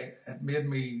play, it made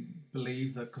me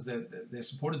believe that because they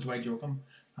supported Dwight Yoakam,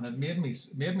 and it made me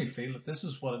feel that this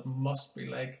is what it must be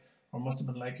like, or must have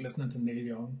been like listening to Neil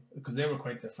Young, because they were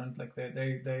quite different. Like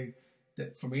they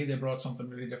for me, they brought something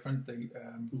really different. The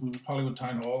Hollywood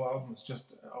Town Hall album was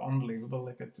just unbelievable.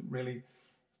 Like it really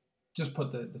just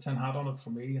put the tin hat on it for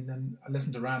me. And then I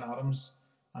listened to Ryan Adams,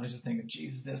 and I was just thinking,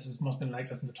 Jesus, must have been like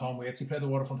listening to Tom Waits. He played the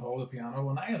Waterfront Hall, the piano,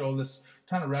 and I had all this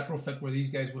trying to retrofit where these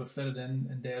guys would have fitted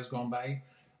in days gone by.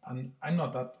 And I'm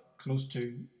not that close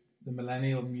to the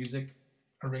millennial music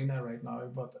arena right now,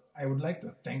 but I would like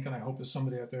to think, and I hope there's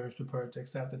somebody out there who's prepared to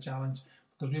accept the challenge,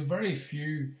 because we have very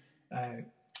few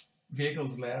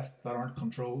vehicles left that aren't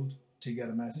controlled to get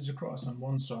a message across on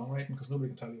one songwriting, because nobody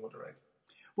can tell you what to write.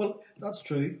 Well, that's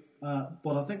true,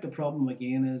 but I think the problem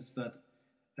again is that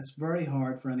it's very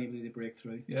hard for anybody to break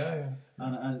through. Yeah.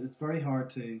 And it's very hard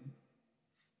to.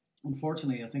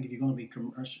 Unfortunately, I think if you're going to be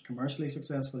commercially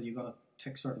successful, you've got to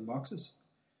tick certain boxes.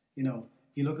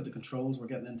 If you look at the controls, we're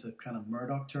getting into kind of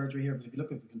Murdoch territory here, but if you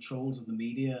look at the controls of the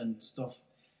media and stuff,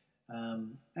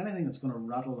 anything that's going to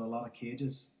rattle a lot of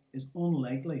cages is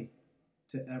unlikely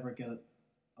to ever get it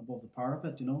above the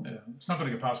parapet, Yeah, it's not going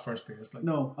to get past first base.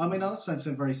 No, I mean, that sounds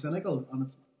very cynical,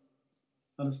 and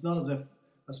it's not as if,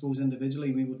 I suppose,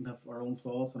 individually we wouldn't have our own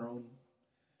thoughts and our own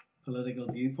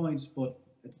political viewpoints, but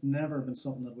it's never been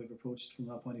something that we've approached from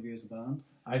that point of view as a band.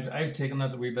 I've taken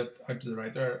that a wee bit out to the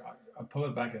right there. I'll pull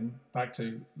it back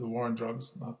to the War on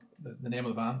Drugs, not the name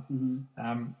of the band.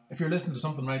 Mm-hmm. If you're listening to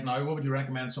something right now, what would you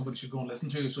recommend somebody should go and listen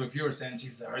to? So if you were saying,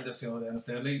 Jesus, I heard this the other day in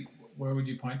Steadily, where would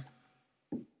you point?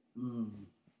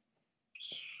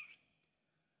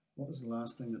 What was the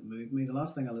last thing that moved me? The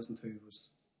last thing I listened to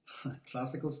was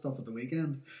classical stuff at the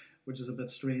weekend, which is a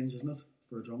bit strange, isn't it,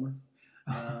 for a drummer?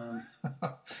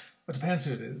 But depends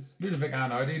who it is. Ludovic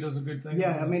Einaudi does a good thing.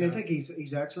 Yeah, I mean, I think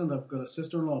he's excellent. I've got a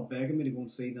sister-in-law begging me to go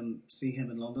and see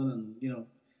him in London, and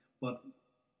but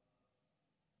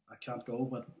I can't go.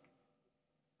 But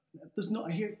there's no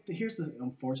here's the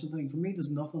unfortunate thing for me.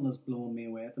 There's nothing that's blowing me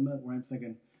away at the minute where I'm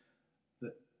thinking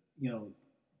that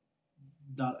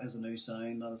that is a new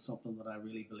sound. That is something that I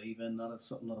really believe in. That is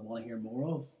something that I want to hear more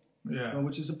of. Yeah,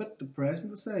 which is a bit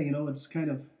depressing to say. It's kind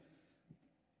of.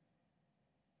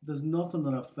 There's nothing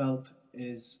that I've felt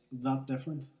is that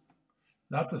different.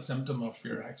 That's a symptom of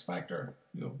your X factor,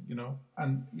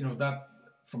 and that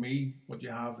for me, what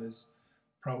you have is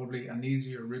probably an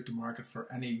easier route to market for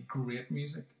any great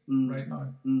music right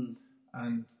now.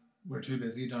 And we're too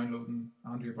busy downloading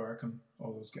Andrea Burke and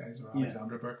all those guys, or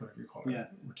Alexandra Burke, whatever you call her. Yeah.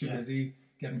 We're too busy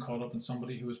getting caught up in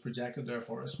somebody who is projected there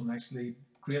for us, when actually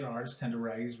great artists tend to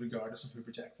rise regardless of who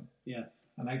projects them. Yeah.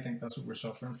 And I think that's what we're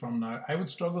suffering from now. I would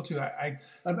struggle to. I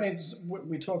mean,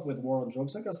 we talk about War on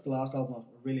Drugs. I guess the last album I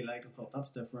really liked and thought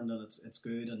that's different and it's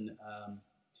good, and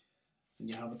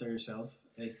you have it there yourself.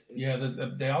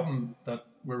 The album that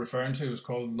we're referring to is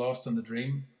called Lost in the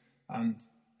Dream, and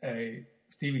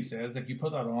Stevie says that you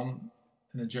put that on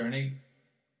in a journey,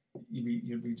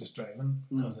 you'll be just driving,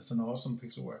 because it's an awesome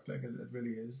piece of work. Like it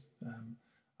really is,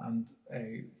 and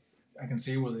I can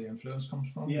see where the influence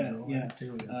comes from. Yeah. I can see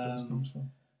where the influence comes from.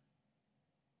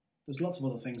 There's lots of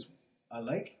other things I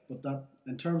like, but that,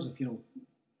 in terms of, you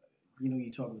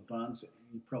talk about bands,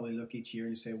 you probably look each year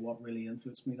and you say, what really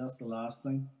influenced me? That's the last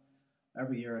thing.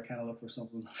 Every year I kind of look for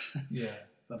something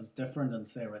that is different and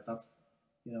say, right, that's,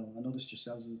 I noticed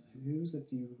yourselves. Who was it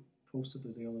you posted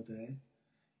it the other day?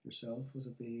 Yourself? Was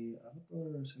it the Avett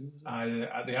Brothers? Who was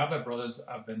it? The Avett Brothers,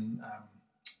 I've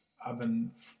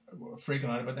been freaking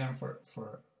out about them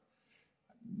for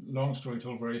long story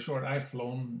told, very short. I've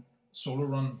flown solo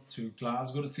run to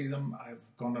Glasgow to see them. I've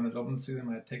gone down to Dublin to see them.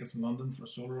 I had tickets in London for a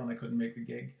solo run. I couldn't make the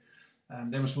gig.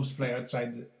 They were supposed to play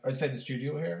outside the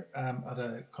studio here at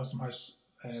a Custom House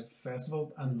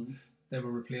festival, and they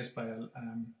were replaced by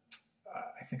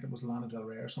I think it was Lana Del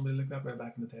Rey or somebody like that way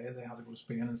back in the day. They had to go to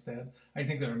Spain instead. I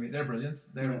think they're brilliant.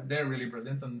 They're really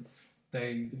brilliant, and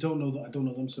I don't know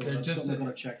them, so that's something I'm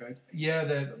going to check out. Yeah,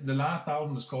 the last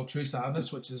album is called True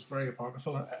Sadness, which is very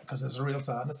apocryphal because it's a real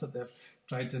sadness that they've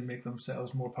tried to make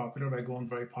themselves more popular by going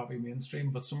very poppy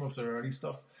mainstream. But some of their early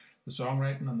stuff, the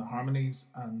songwriting and the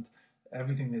harmonies and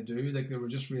everything they do, like they were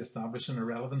just re-establishing a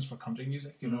relevance for country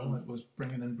music. It was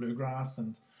bringing in bluegrass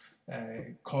and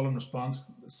call and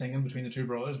response singing between the two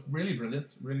brothers. Really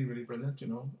brilliant, really, really brilliant.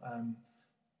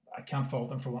 I can't fault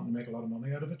them for wanting to make a lot of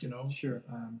money out of it. Sure.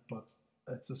 But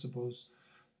it's, I suppose,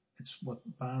 it's what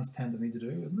bands tend to need to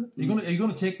do, isn't it? Are you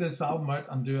going to take this album out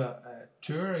and do a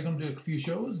tour? Are you going to do a few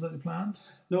shows that you planned?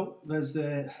 No, there's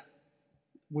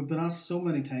we've been asked so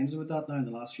many times about that now in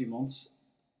the last few months,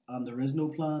 and there is no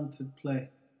plan to play.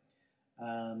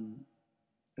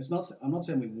 It's not. I'm not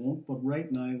saying we won't, but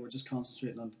right now we're just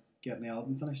concentrating on getting the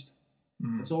album finished.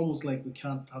 It's almost like we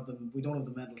can't have them. We don't have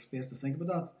the mental space to think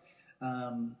about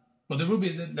that. But it would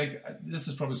be like this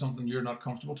is probably something you're not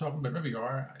comfortable talking about. Maybe you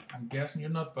are. I'm guessing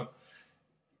you're not. But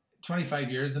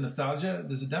 25 years, the nostalgia.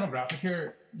 There's a demographic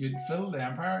here. You'd fill the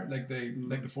Empire like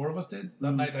the four of us did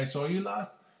that night I saw you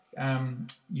last.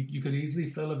 You could easily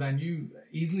fill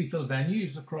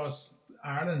venues across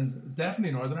Ireland,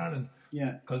 definitely Northern Ireland.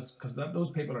 Yeah, because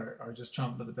those people are just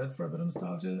chomping at the bit for a bit of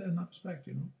nostalgia in that respect,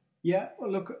 you know. Yeah,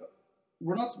 well, look,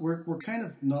 we're kind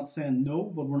of not saying no,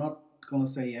 but we're not going to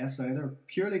say yes either.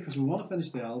 Purely because we want to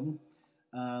finish the album.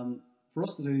 For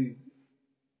us to do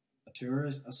a tour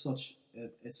as such,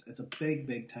 it's a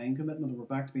big time commitment. We're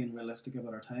back to being realistic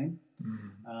about our time.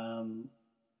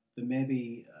 There may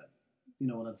be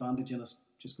an advantage in us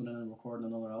just going in and recording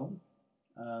another album.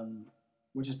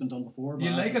 Which has been done before.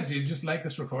 You like it? You just like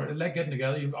this recording, like getting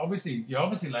together. You obviously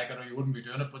like it, or you wouldn't be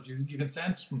doing it. But you can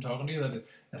sense from talking to you that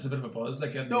it's a bit of a buzz,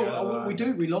 like getting together. No, we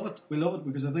do. We love it. We love it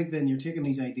because I think then you're taking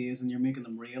these ideas and you're making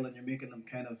them real, and you're making them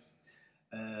kind of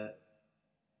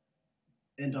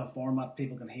into a format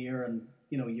people can hear. And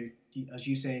you as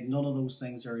you say, none of those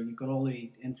things are. You've got all the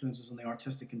influences and the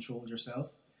artistic control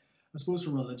yourself. I suppose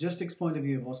from a logistics point of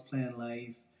view of us playing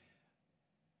live.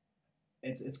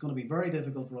 It's going to be very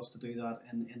difficult for us to do that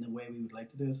in the way we would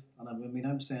like to do it. And I mean,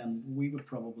 I'm saying we would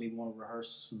probably want to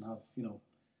rehearse and have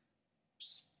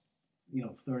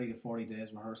 30 to 40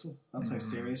 days rehearsal. That's how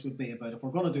serious we'd be about it. If we're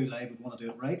going to do live, we'd want to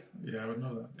do it right. Yeah, I would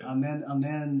know that. Yeah. And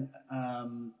then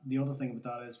the other thing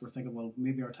about that is we're thinking, well,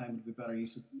 maybe our time would be better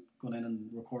used to going in and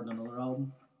recording another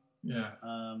album. Yeah.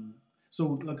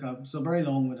 So look, it's a very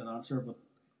long-winded answer, but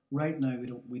right now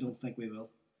we don't think we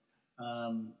will.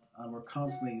 And we're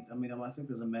constantly, I think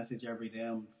there's a message every day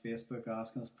on Facebook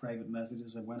asking us private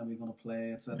messages of when are we going to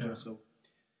play, etc. Yeah. So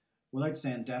without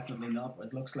saying definitely not,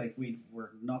 it looks like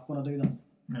we're not going to do that.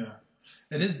 Yeah.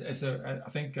 It is, I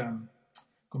think, going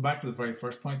back to the very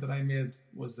first point that I made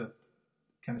was that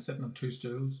kind of sitting on two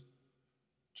stools,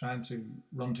 trying to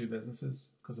run two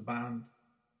businesses, because a band,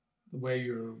 the way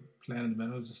you're playing in the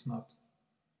middle is just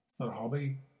it's not a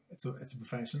hobby. It's a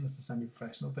profession. It's a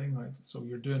semi-professional thing, right? So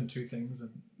you're doing two things,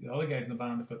 and the other guys in the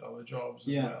band have got other jobs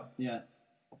as well. Yeah.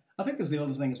 I think there's the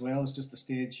other thing as well. It's just the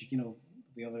stage.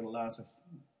 The other lads have,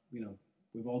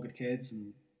 we've all got kids,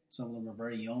 and some of them are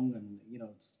very young, and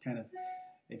it's kind of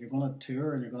if you're going to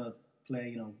tour and you're going to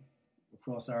play,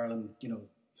 across Ireland,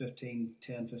 15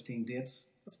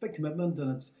 dates. That's a big commitment,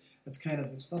 and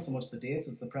it's not so much the dates;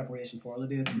 it's the preparation for the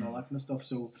dates and all that kind of stuff.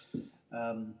 So.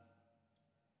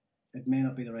 It may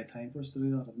not be the right time for us to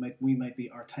do that.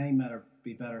 Our time might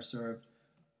be better served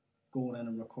going in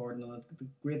and recording. And the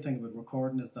great thing about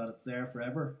recording is that it's there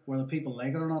forever. Whether people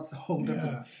like it or not, it's a whole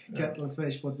different kettle of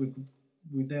fish. But we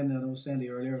then, I was saying to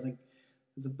you earlier, I think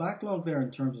there's a backlog there in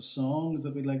terms of songs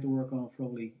that we'd like to work on,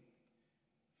 probably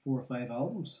 4 or 5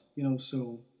 albums.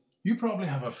 So you probably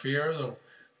have a fear though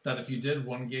that if you did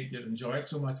one gig, you'd enjoy it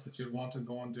so much that you'd want to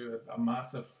go and do a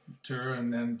massive tour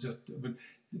and then just.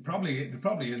 There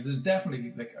probably is. There's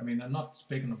definitely, I'm not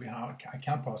speaking on behalf, I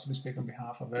can't possibly speak on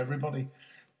behalf of everybody,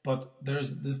 but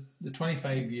there's this, the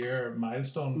 25-year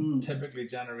milestone typically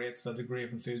generates a degree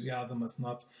of enthusiasm that's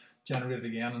not generated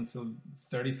again until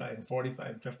 35 and 45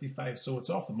 and 55, so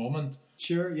it's off the moment.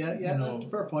 Sure, yeah,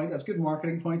 fair point. That's a good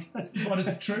marketing point. But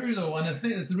it's true though, and I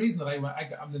think the reason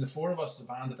that the four of us as a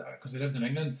band, because I lived in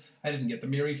England, I didn't get the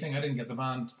Mary thing, I didn't get the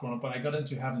band growing up, but I got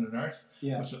into Heaven and Earth,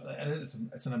 which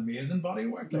it's an amazing body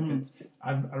of work.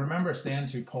 I remember saying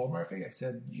to Paul Murphy, I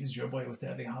said, your boy was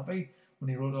deadly happy when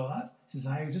he wrote all that. He says,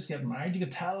 I was just getting married. You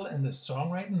could tell in the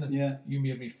songwriting that you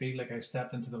made me feel like I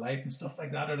stepped into the light and stuff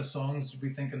like that. Are the songs you'd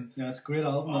be thinking? Yeah, it's a great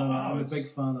album. I'm a big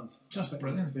fan of. Just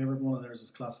brilliant. My favourite one of theirs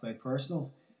is Classified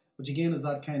Personal, which again is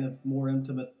that kind of more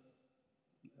intimate.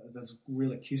 There's a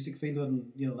real acoustic feel to it,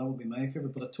 and that would be my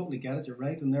favourite. But I totally get it. You're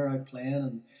right, and they're out playing.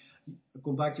 And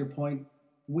going back to your point,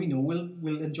 we know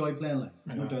we'll enjoy playing live.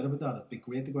 There's no doubt about that. It'd be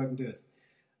great to go out and do it.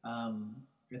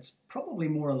 It's probably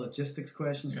more a logistics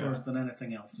questions for us than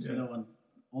anything else, and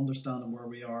understanding where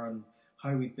we are and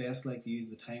how we best like to use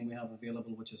the time we have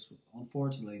available, which is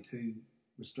unfortunately too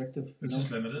restrictive. It's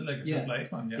just limited, it's just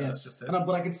life, man. Yeah, that's just it. But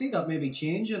I can see that maybe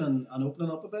changing and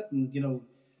opening up a bit, and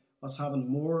us having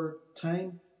more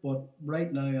time. But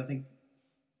right now, I think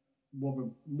what we're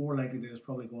more likely to do is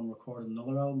probably go and record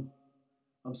another album.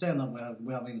 I'm saying that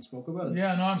we haven't even spoke about it.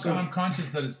 Yeah, no, I'm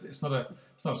conscious that it's not a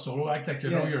solo act.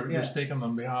 You're speaking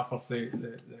on behalf of the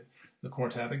the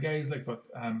quartet of guys. Like, but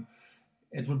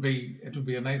it would be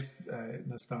a nice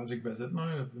nostalgic visit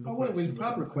now. Oh, well, we've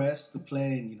had requests to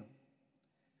play in,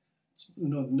 it's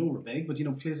nowhere big, but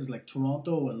places like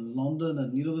Toronto and London,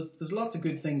 and there's lots of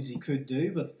good things you could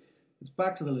do, but it's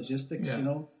back to the logistics. I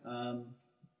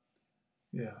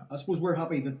suppose we're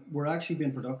happy that we're actually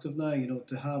being productive now.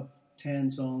 To have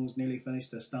 10 songs nearly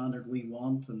finished to a standard we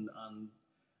want and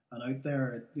out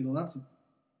there. That's a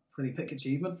pretty big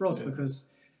achievement for us because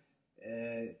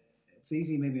it's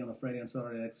easy maybe on a Friday and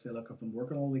Saturday night to say, look, I've been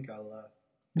working all week.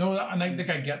 No, and I think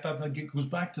I get that. Like, it goes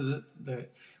back to the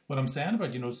what I'm saying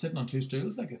about sitting on two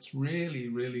stools. Like, it's really,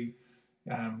 really,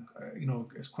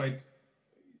 it's quite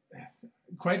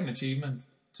an achievement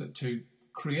to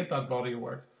create that body of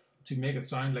work, to make it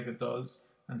sound like it does,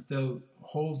 and still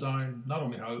not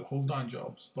only hold down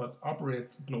jobs, but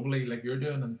operate globally like you're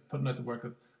doing and putting out the work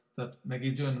that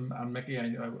Mickey's doing. And Mickey,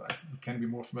 I can be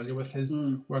more familiar with his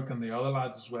work than the other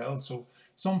lads as well. So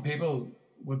some people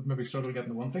would maybe struggle getting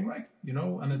the one thing right,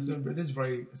 and it's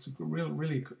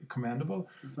really commendable.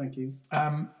 Thank you.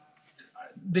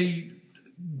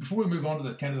 Before we move on to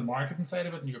the kind of the marketing side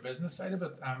of it and your business side of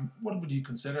it, what would you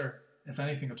consider, if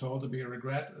anything at all, to be a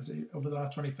regret over the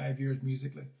last 25 years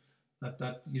musically?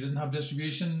 That you didn't have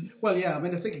distribution? Well, yeah,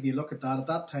 I think if you look at that, at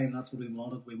that time, that's what we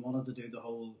wanted. We wanted to do the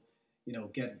whole,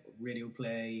 get radio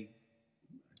play,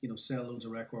 sell loads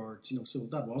of records, so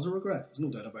that was a regret. There's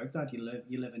no doubt about that. You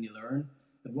live and you learn.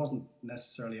 It wasn't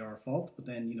necessarily our fault, but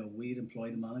then, we'd employ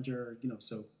the manager,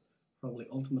 so probably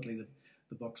ultimately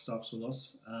the buck stops with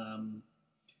us.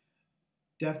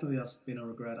 Definitely that's been a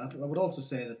regret. I would also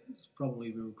say that it's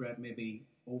probably we regret maybe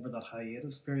over that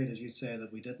hiatus period, as you say,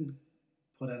 that we didn't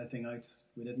put anything out.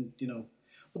 We didn't,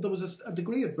 But there was a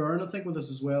degree of burn, I think, with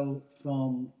us as well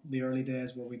from the early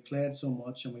days where we played so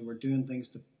much and we were doing things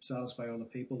to satisfy other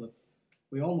people that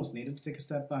we almost needed to take a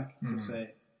step back to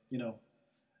say,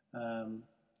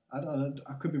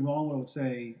 I could be wrong, but I would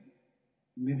say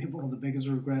maybe one of the biggest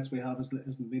regrets we have is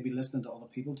maybe listening to other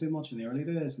people too much in the early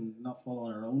days and not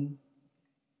following our own,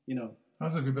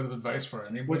 That's a good bit of advice for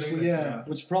anybody.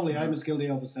 Which probably I'm as guilty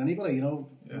of as anybody,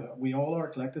 We all are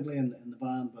collectively in the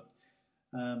band,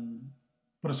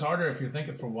 but it's harder if you think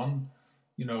it for one.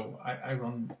 I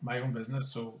run my own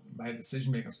business, so my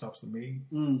decision making stops with me.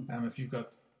 If you've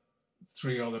got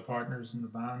 3 other partners in the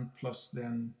band, plus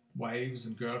then wives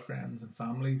and girlfriends and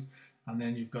families, and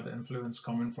then you've got influence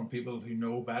coming from people who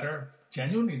know better,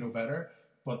 genuinely know better,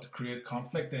 but to create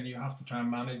conflict, then you have to try and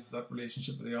manage that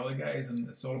relationship with the other guys, and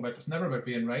it's never about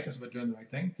being right, it's about doing the right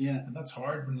thing. Yeah. And that's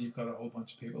hard when you've got a whole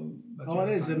bunch of people. It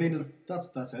is.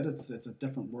 That's it. It's a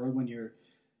different world when you're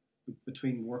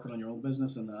between working on your own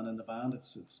business and in the band.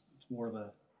 It's more of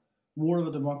a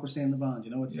democracy in the band.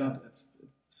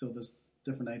 So there's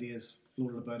different ideas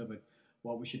floated about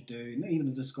what we should do, and even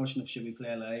the discussion of should we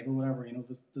play live or whatever.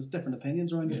 There's different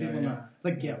opinions around the table now.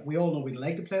 We all know we'd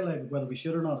like to play live, but whether we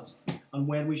should or not and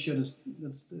when we should it's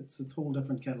a total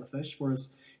different kettle of fish.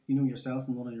 Whereas yourself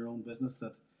and running your own business,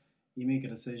 that you make a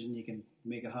decision, you can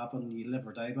make it happen. You live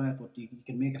or die by it, but you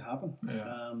can make it happen.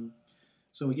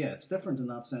 So it's different in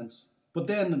that sense. But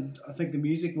then I think the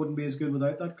music wouldn't be as good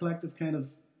without that collective kind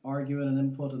of arguing and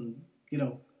input, and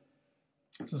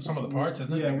So some of the parts,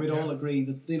 isn't it? Yeah, we'd all agree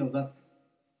that that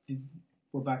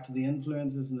we're back to the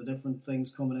influences and the different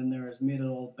things coming in there has made it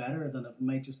all better than it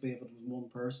might just be if it was one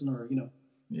person or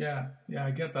Yeah,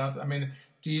 I get that. I mean,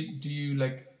 do you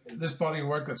like this body of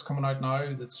work that's coming out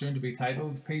now, that's soon to be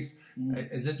titled piece?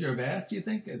 Is it your best? Do you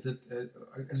think? Is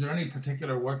there any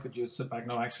particular work that you'd sit back?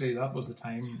 No, actually, that was the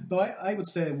time. No, I would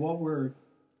say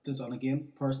this on again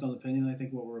personal opinion. I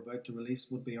think what we're about to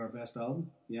release would be our best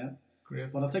album. Yeah,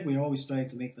 great. But I think we always strive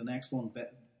to make the next one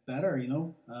better.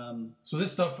 So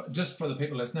this stuff, just for the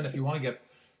people listening, if you want to get.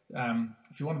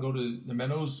 If you want to go to the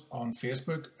Minnows on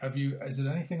Facebook, is it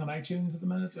anything on iTunes at the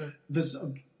minute? Or? There's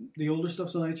the older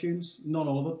stuff's on iTunes, not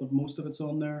all of it, but most of it's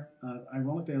on there.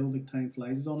 Ironically, I don't think Time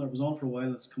Flies is on there. It was on for a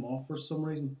while, it's come off for some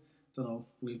reason. Don't know,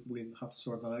 we'll have to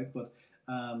sort that out. But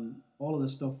all of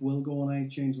this stuff will go on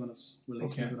iTunes when it's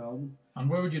released as an album. And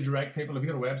where would you direct people? Have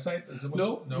you got a website?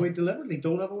 No, we deliberately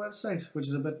don't have a website, which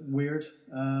is a bit weird.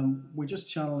 We're just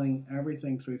channeling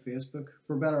everything through Facebook,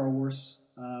 for better or worse.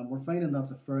 We're finding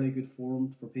that's a fairly good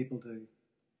forum for people to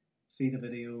see the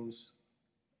videos,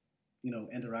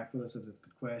 interact with us if they've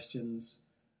got questions,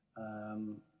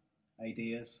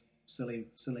 ideas, silly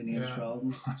names for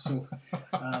albums. So,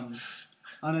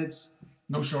 and it's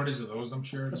no shortage of those, I'm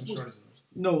sure.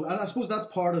 No, and I suppose that's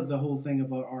part of the whole thing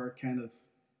of our kind of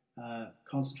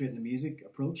concentrating the music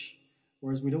approach.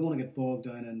 Whereas we don't want to get bogged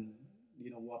down in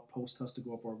what post has to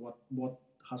go up or what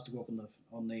has to go up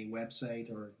on the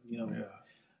website, or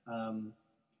Yeah.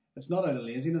 It's not out of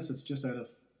laziness. It's just out of,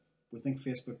 we think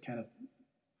Facebook kind of,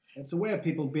 it's a way of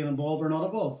people being involved or not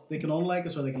involved. They can unlike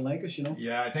us or they can like us,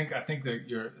 Yeah, I think that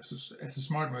it's a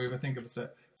smart move. I think if it's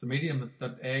a medium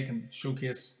that A can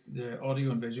showcase the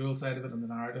audio and visual side of it and the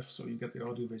narrative, so you get the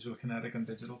audio, visual, kinetic, and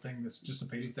digital thing. This just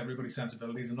appeals to everybody's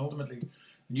sensibilities, and ultimately,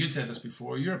 and you'd said this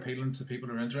before, you're appealing to people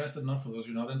who are interested, not for those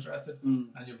who are not interested, and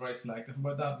you're very selective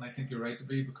about that. And I think you're right to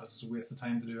be, because it's a waste of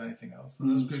time to do anything else.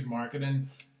 And that's good marketing,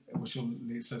 which will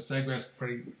segue us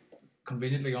pretty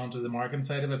conveniently onto the marketing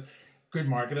side of it. Good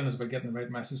marketing is about getting the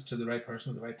right message to the right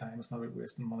person at the right time. It's not about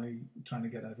wasting money trying to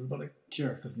get everybody.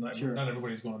 Sure. Because not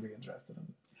everybody's going to be interested in it.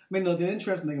 I mean, the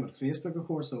interesting thing about Facebook, of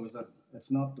course, though, is that it's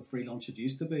not the free lunch it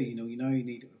used to be. You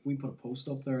need, if we put a post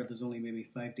up there, there's only maybe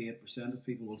 5 to 8% of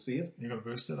people will see it. You've got to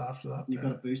boost it after that. You've got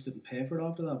to boost it and pay for it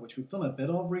after that, which we've done a bit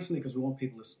of recently, because we want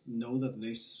people to know that the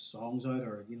new song's out,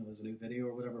 or there's a new video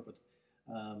or whatever. But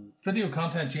video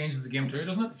content changes the game too,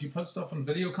 doesn't it? If you put stuff on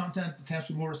video content, it tends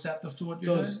to be more receptive to what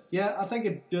you're doing. Yeah, I think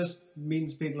it just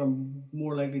means people are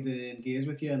more likely to engage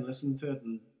with you and listen to it.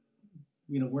 And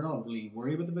we're not really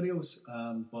worried about the videos,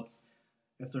 but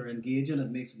if they're engaging, it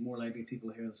makes it more likely people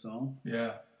to hear the song.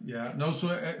 Yeah. No, so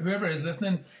whoever is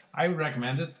listening, I would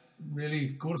recommend it. Really,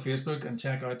 go to Facebook and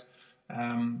check out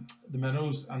the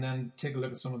Minnows, and then take a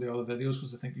look at some of the other videos,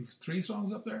 because I think you've 3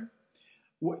 songs up there.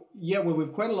 Yeah, well,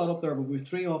 we've quite a lot up there, but we've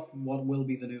 3 off what will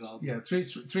be the new album. Yeah,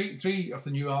 three of the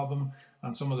new album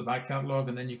and some of the back catalogue,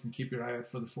 and then you can keep your eye out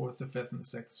for the 4th, the 5th, and the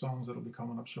 6th songs that'll be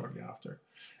coming up shortly after.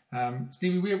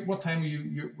 Stevie, what time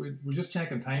are we're just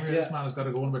checking time here. Yeah. This man has got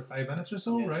to go in about 5 minutes or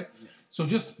so, right? Yeah. So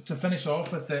just to finish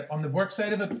off with on the work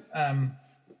side of it,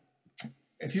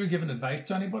 if you were giving advice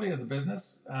to anybody as a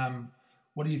business,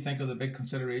 what do you think are the big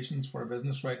considerations for a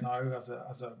business right now as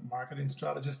a marketing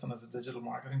strategist and as a digital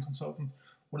marketing consultant?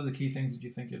 What are the key things that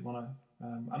you think you'd want to...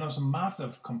 I know it's a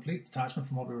massive, complete detachment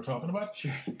from what we were talking about,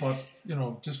 sure. But,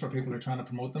 just for people who are trying to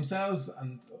promote themselves,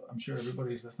 and I'm sure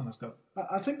everybody who's listening has got...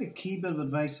 I think the key bit of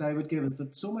advice I would give is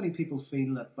that so many people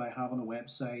feel that by having a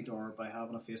website or by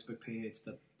having a Facebook page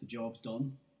that the job's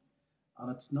done. And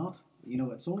it's not.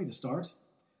 It's only the start.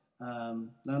 Now,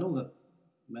 I know that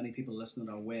many people listening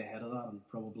are way ahead of that and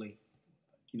probably,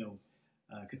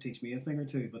 could teach me a thing or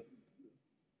two. But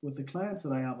with the clients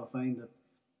that I have, I find that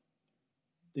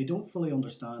they don't fully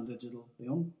understand digital. They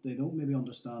don't maybe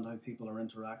understand how people are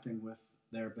interacting with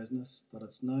their business. That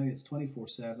it's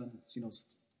 24/7.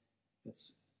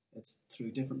 It's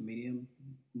through different medium.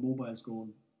 Mobile's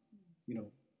going,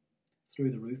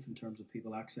 through the roof in terms of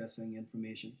people accessing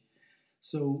information.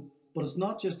 So, but it's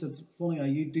not just. It's funny. I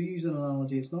do use an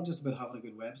analogy. It's not just about having a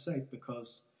good website,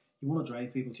 because you want to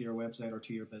drive people to your website or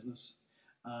to your business,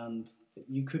 and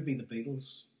you could be the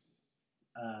Beatles.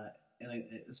 And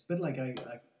it's a bit like I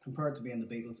compare it to being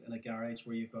the Beatles in a garage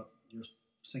where you're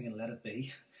singing "Let It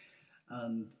Be,"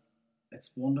 and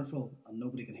it's wonderful and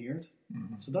nobody can hear it.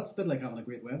 Mm-hmm. So that's a bit like having a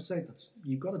great website.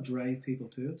 You've got to drive people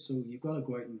to it. So you've got to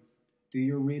go out and do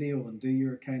your radio and do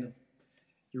your kind of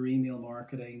your email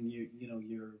marketing,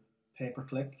 your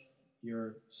pay-per-click,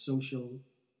 your social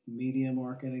media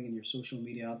marketing, and your social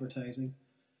media advertising.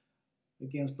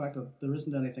 Again, it's back to there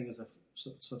isn't anything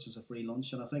such as a free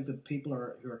lunch, and I think that people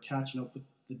who are catching up with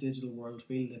the digital world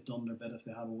feel they've done their bit if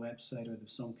they have a website or they've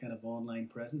some kind of online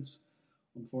presence.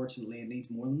 Unfortunately, it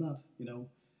needs more than that.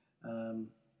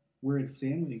 We're the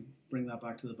same when you bring that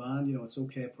back to the band. It's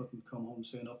okay putting "Come Home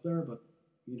Soon" up there, but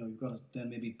you've got to then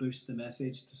maybe boost the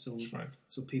message so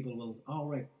people will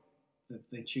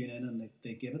they tune in and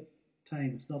they give it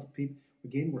time. It's not that people,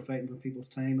 again, we're fighting for people's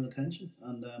time and attention,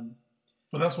 and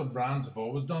well, that's what brands have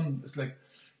always done. It's like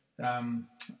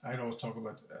I'd always talk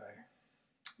about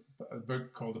a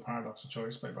book called The Paradox of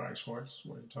Choice by Barry Schwartz,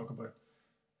 where you talk about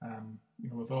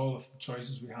with all of the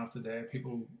choices we have today,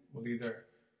 people will either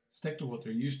stick to what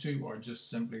they're used to or just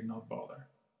simply not bother.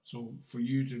 So for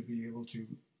you to be able to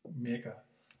make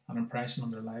an impression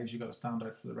on their lives, you've got to stand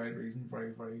out for the right reason,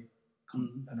 very, very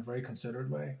in a very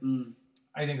considered way.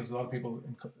 I think there's a lot of people,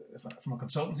 from a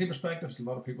consultancy perspective, there's a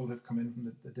lot of people who've come in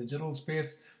from the digital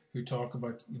space who talk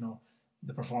about,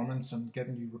 the performance and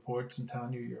getting you reports and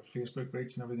telling you your Facebook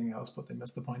rates and everything else, but they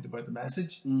miss the point about the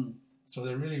message. So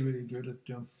they're really, really good at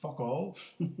doing fuck all,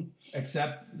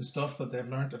 except the stuff that they've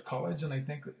learned at college. And I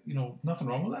think, nothing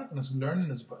wrong with that. And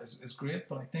learning is great,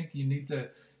 but I think you need to,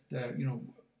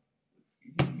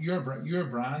 your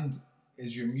brand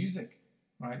is your music.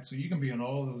 Right, so you can be on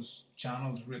all those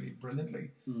channels really brilliantly,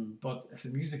 but if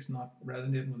the music's not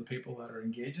resonating with the people that are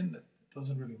engaging, it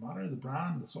doesn't really matter. The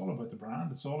brand, it's all about the brand.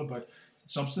 It's all about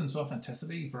substance,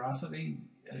 authenticity, veracity,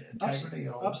 integrity.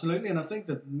 Absolutely, and I think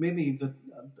that maybe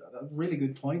a really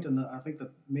good point, and I think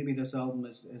that maybe this album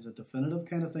is a definitive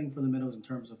kind of thing for the Minnows in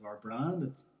terms of our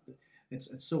brand.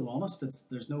 It's so honest.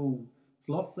 There's no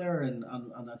fluff there, and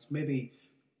that's maybe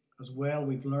as well.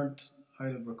 We've learnt how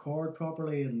to record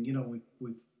properly, and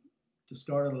we've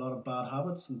discarded a lot of bad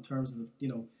habits in terms of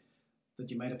that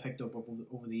you might have picked up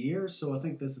over the years. So I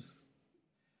think this is,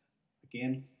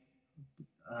 again,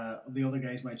 the other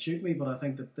guys might shoot me, but I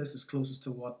think that this is closest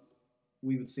to what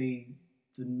we would see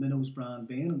the Minnows brand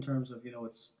being in terms of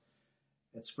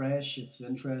it's fresh, it's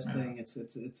interesting,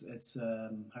 it's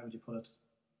how would you put it?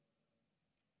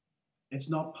 It's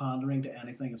not pandering to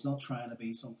anything. It's not trying to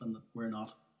be something that we're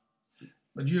not.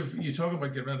 But you talk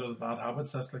about getting rid of the bad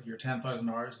habits. That's like your 10,000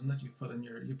 hours, isn't it? You put in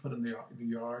the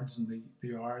yards and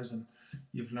the hours, and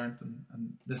you've learnt,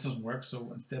 and this doesn't work. So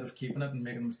instead of keeping it and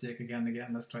making a mistake again and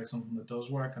again, let's try something that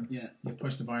does work. And you've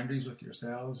pushed the boundaries with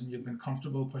yourselves, and you've been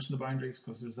comfortable pushing the boundaries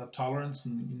because there's that tolerance,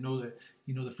 and you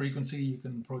know the frequency you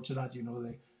can approach it at. You know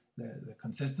the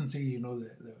consistency. You know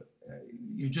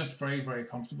you're just very, very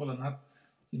comfortable, and that.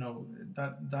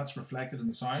 That's reflected in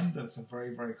the sound. That it's a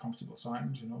very, very comfortable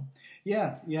sound.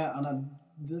 Yeah, and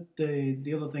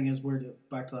the other thing is we're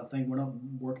back to that thing. We're not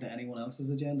working at anyone else's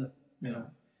agenda. You know,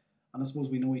 and I suppose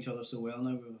we know each other so well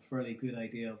now. We have a fairly good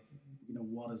idea of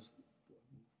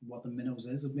what the Minnows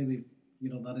is. Maybe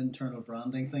that internal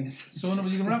branding thing is. So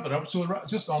you can wrap it up. So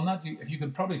just on that, if you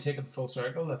could probably take it full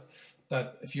circle,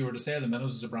 that if you were to say the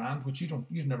Minnows is a brand, which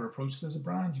you've never approached it as a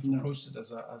brand. You've approached it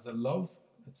as a love.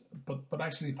 But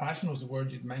actually, passion was the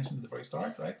word you'd mentioned at the very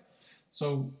start, right?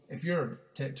 So if you're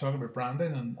talking about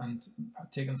branding and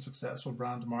taking a successful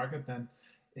brand to market, then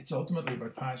it's ultimately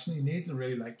about passion. You need to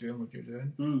really like doing what you're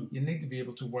doing. You need to be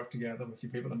able to work together with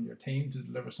your people on your team to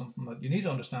deliver something that you need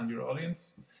to understand your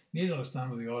audience. You need to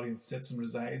understand where the audience sits and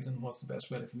resides and what's the best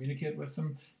way to communicate with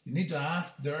them. You need to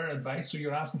ask their advice. So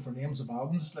you're asking for names of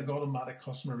albums. It's like automatic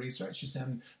customer research. You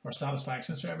send our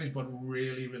satisfaction surveys, but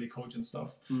really, really cogent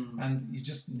stuff. And you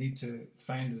just need to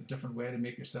find a different way to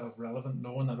make yourself relevant,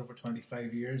 knowing that over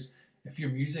 25 years, if your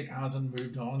music hasn't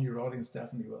moved on, your audience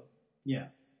definitely will. Yeah,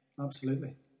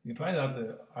 absolutely. You apply that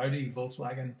to Audi,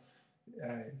 Volkswagen,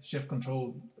 shift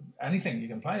control, anything. You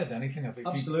can apply it to anything.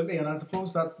 Absolutely, and I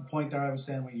suppose that's the point there I was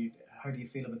saying how do you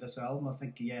feel about this album? I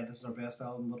think, this is our best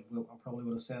album, but I probably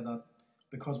would have said that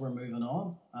because we're moving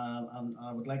on, and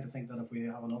I would like to think that if we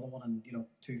have another one in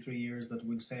 2-3 years that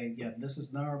we'll say, this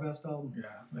is now our best album.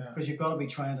 Because you've got to be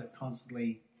trying to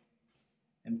constantly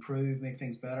improve, make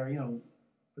things better,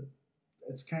 but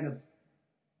it's kind of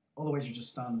otherwise you're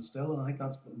just standing still, and I think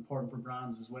that's important for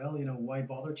brands as well. Why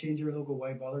bother change your logo?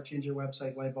 Why bother change your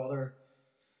website? Why bother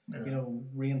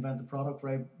reinvent the product?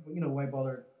 Right? Why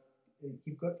bother?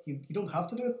 You don't have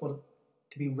to do it, but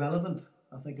to be relevant,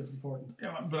 I think is important.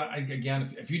 Yeah, but again,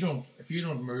 if you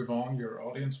don't move on, your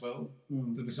audience will.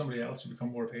 There'll be somebody else who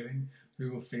become more appealing,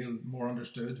 who will feel more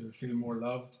understood, who will feel more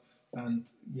loved, and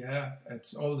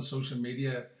it's all the social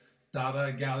media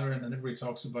data gathering, and everybody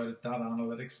talks about it. Data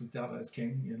analytics, data is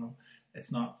king.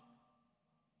 It's not.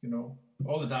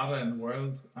 All the data in the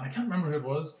world. And I can't remember who it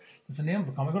was. It's the name of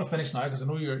a company. I'm going to finish now because I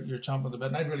know you're chomping the bit,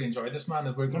 and I've really enjoyed this, man.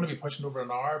 And we're going to be pushing over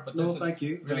an hour, but this is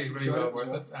really, really well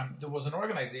worth it. There was an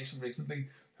organisation recently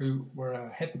who were a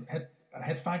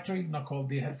hit factory, not called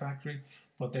The Hit Factory,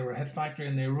 but they were a hit factory,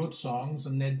 and they wrote songs,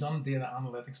 and they'd done data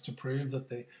analytics to prove that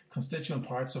the constituent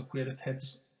parts of greatest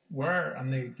hits were,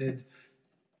 and they did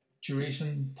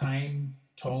duration, time,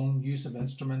 tone, use of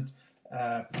instrument,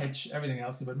 pitch, everything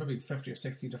else, about maybe 50 or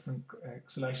 60 different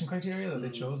selection criteria that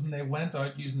they chose, and they went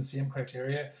out using the same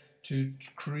criteria to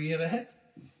create a hit.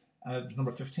 It was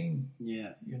number 15.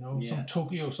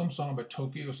 Some song about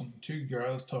Tokyo, some two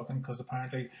girls talking, because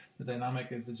apparently the dynamic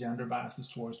is the gender bias is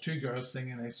towards two girls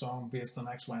singing a song based on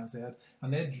X, Y, and Z,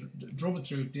 and they drove it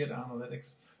through data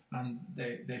analytics, and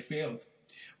they failed.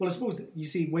 Well, I suppose, you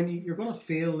see, when you're going to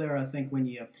fail there, I think, when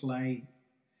you apply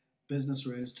business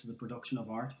rules to the production of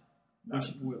art, which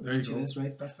it is,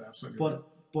 right? That's absolutely right.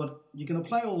 But you can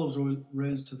apply all those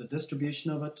rules to the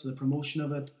distribution of it, to the promotion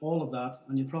of it, all of that,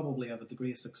 and you probably have a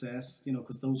degree of success,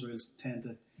 because those rules tend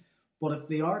to... But if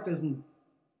the art isn't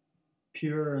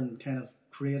pure and kind of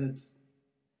created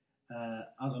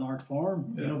as an art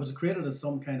form, if it's created as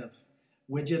some kind of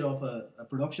widget off a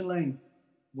production line,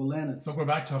 well, then it's... Look, we're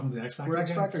back talking to the X Factor. We're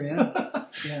X Factor,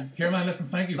 yeah. Here, man, listen,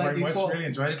 thank you very much. Paul. Really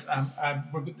enjoyed it.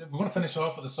 We're going to finish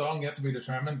off with a song yet to be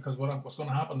determined, because what's going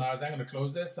to happen now is I'm going to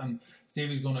close this, and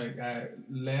Stevie's going to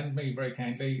lend me very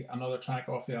kindly another track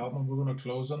off the album. We're going to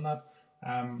close on that.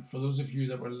 For those of you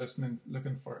that were listening,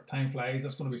 looking for Time Flies,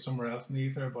 that's going to be somewhere else in the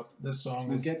ether, but this song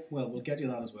we'll get you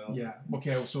that as well. Yeah.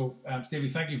 Okay. So, Stevie,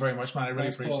 thank you very much, man. I really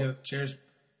Thanks, appreciate Paul. it. Cheers.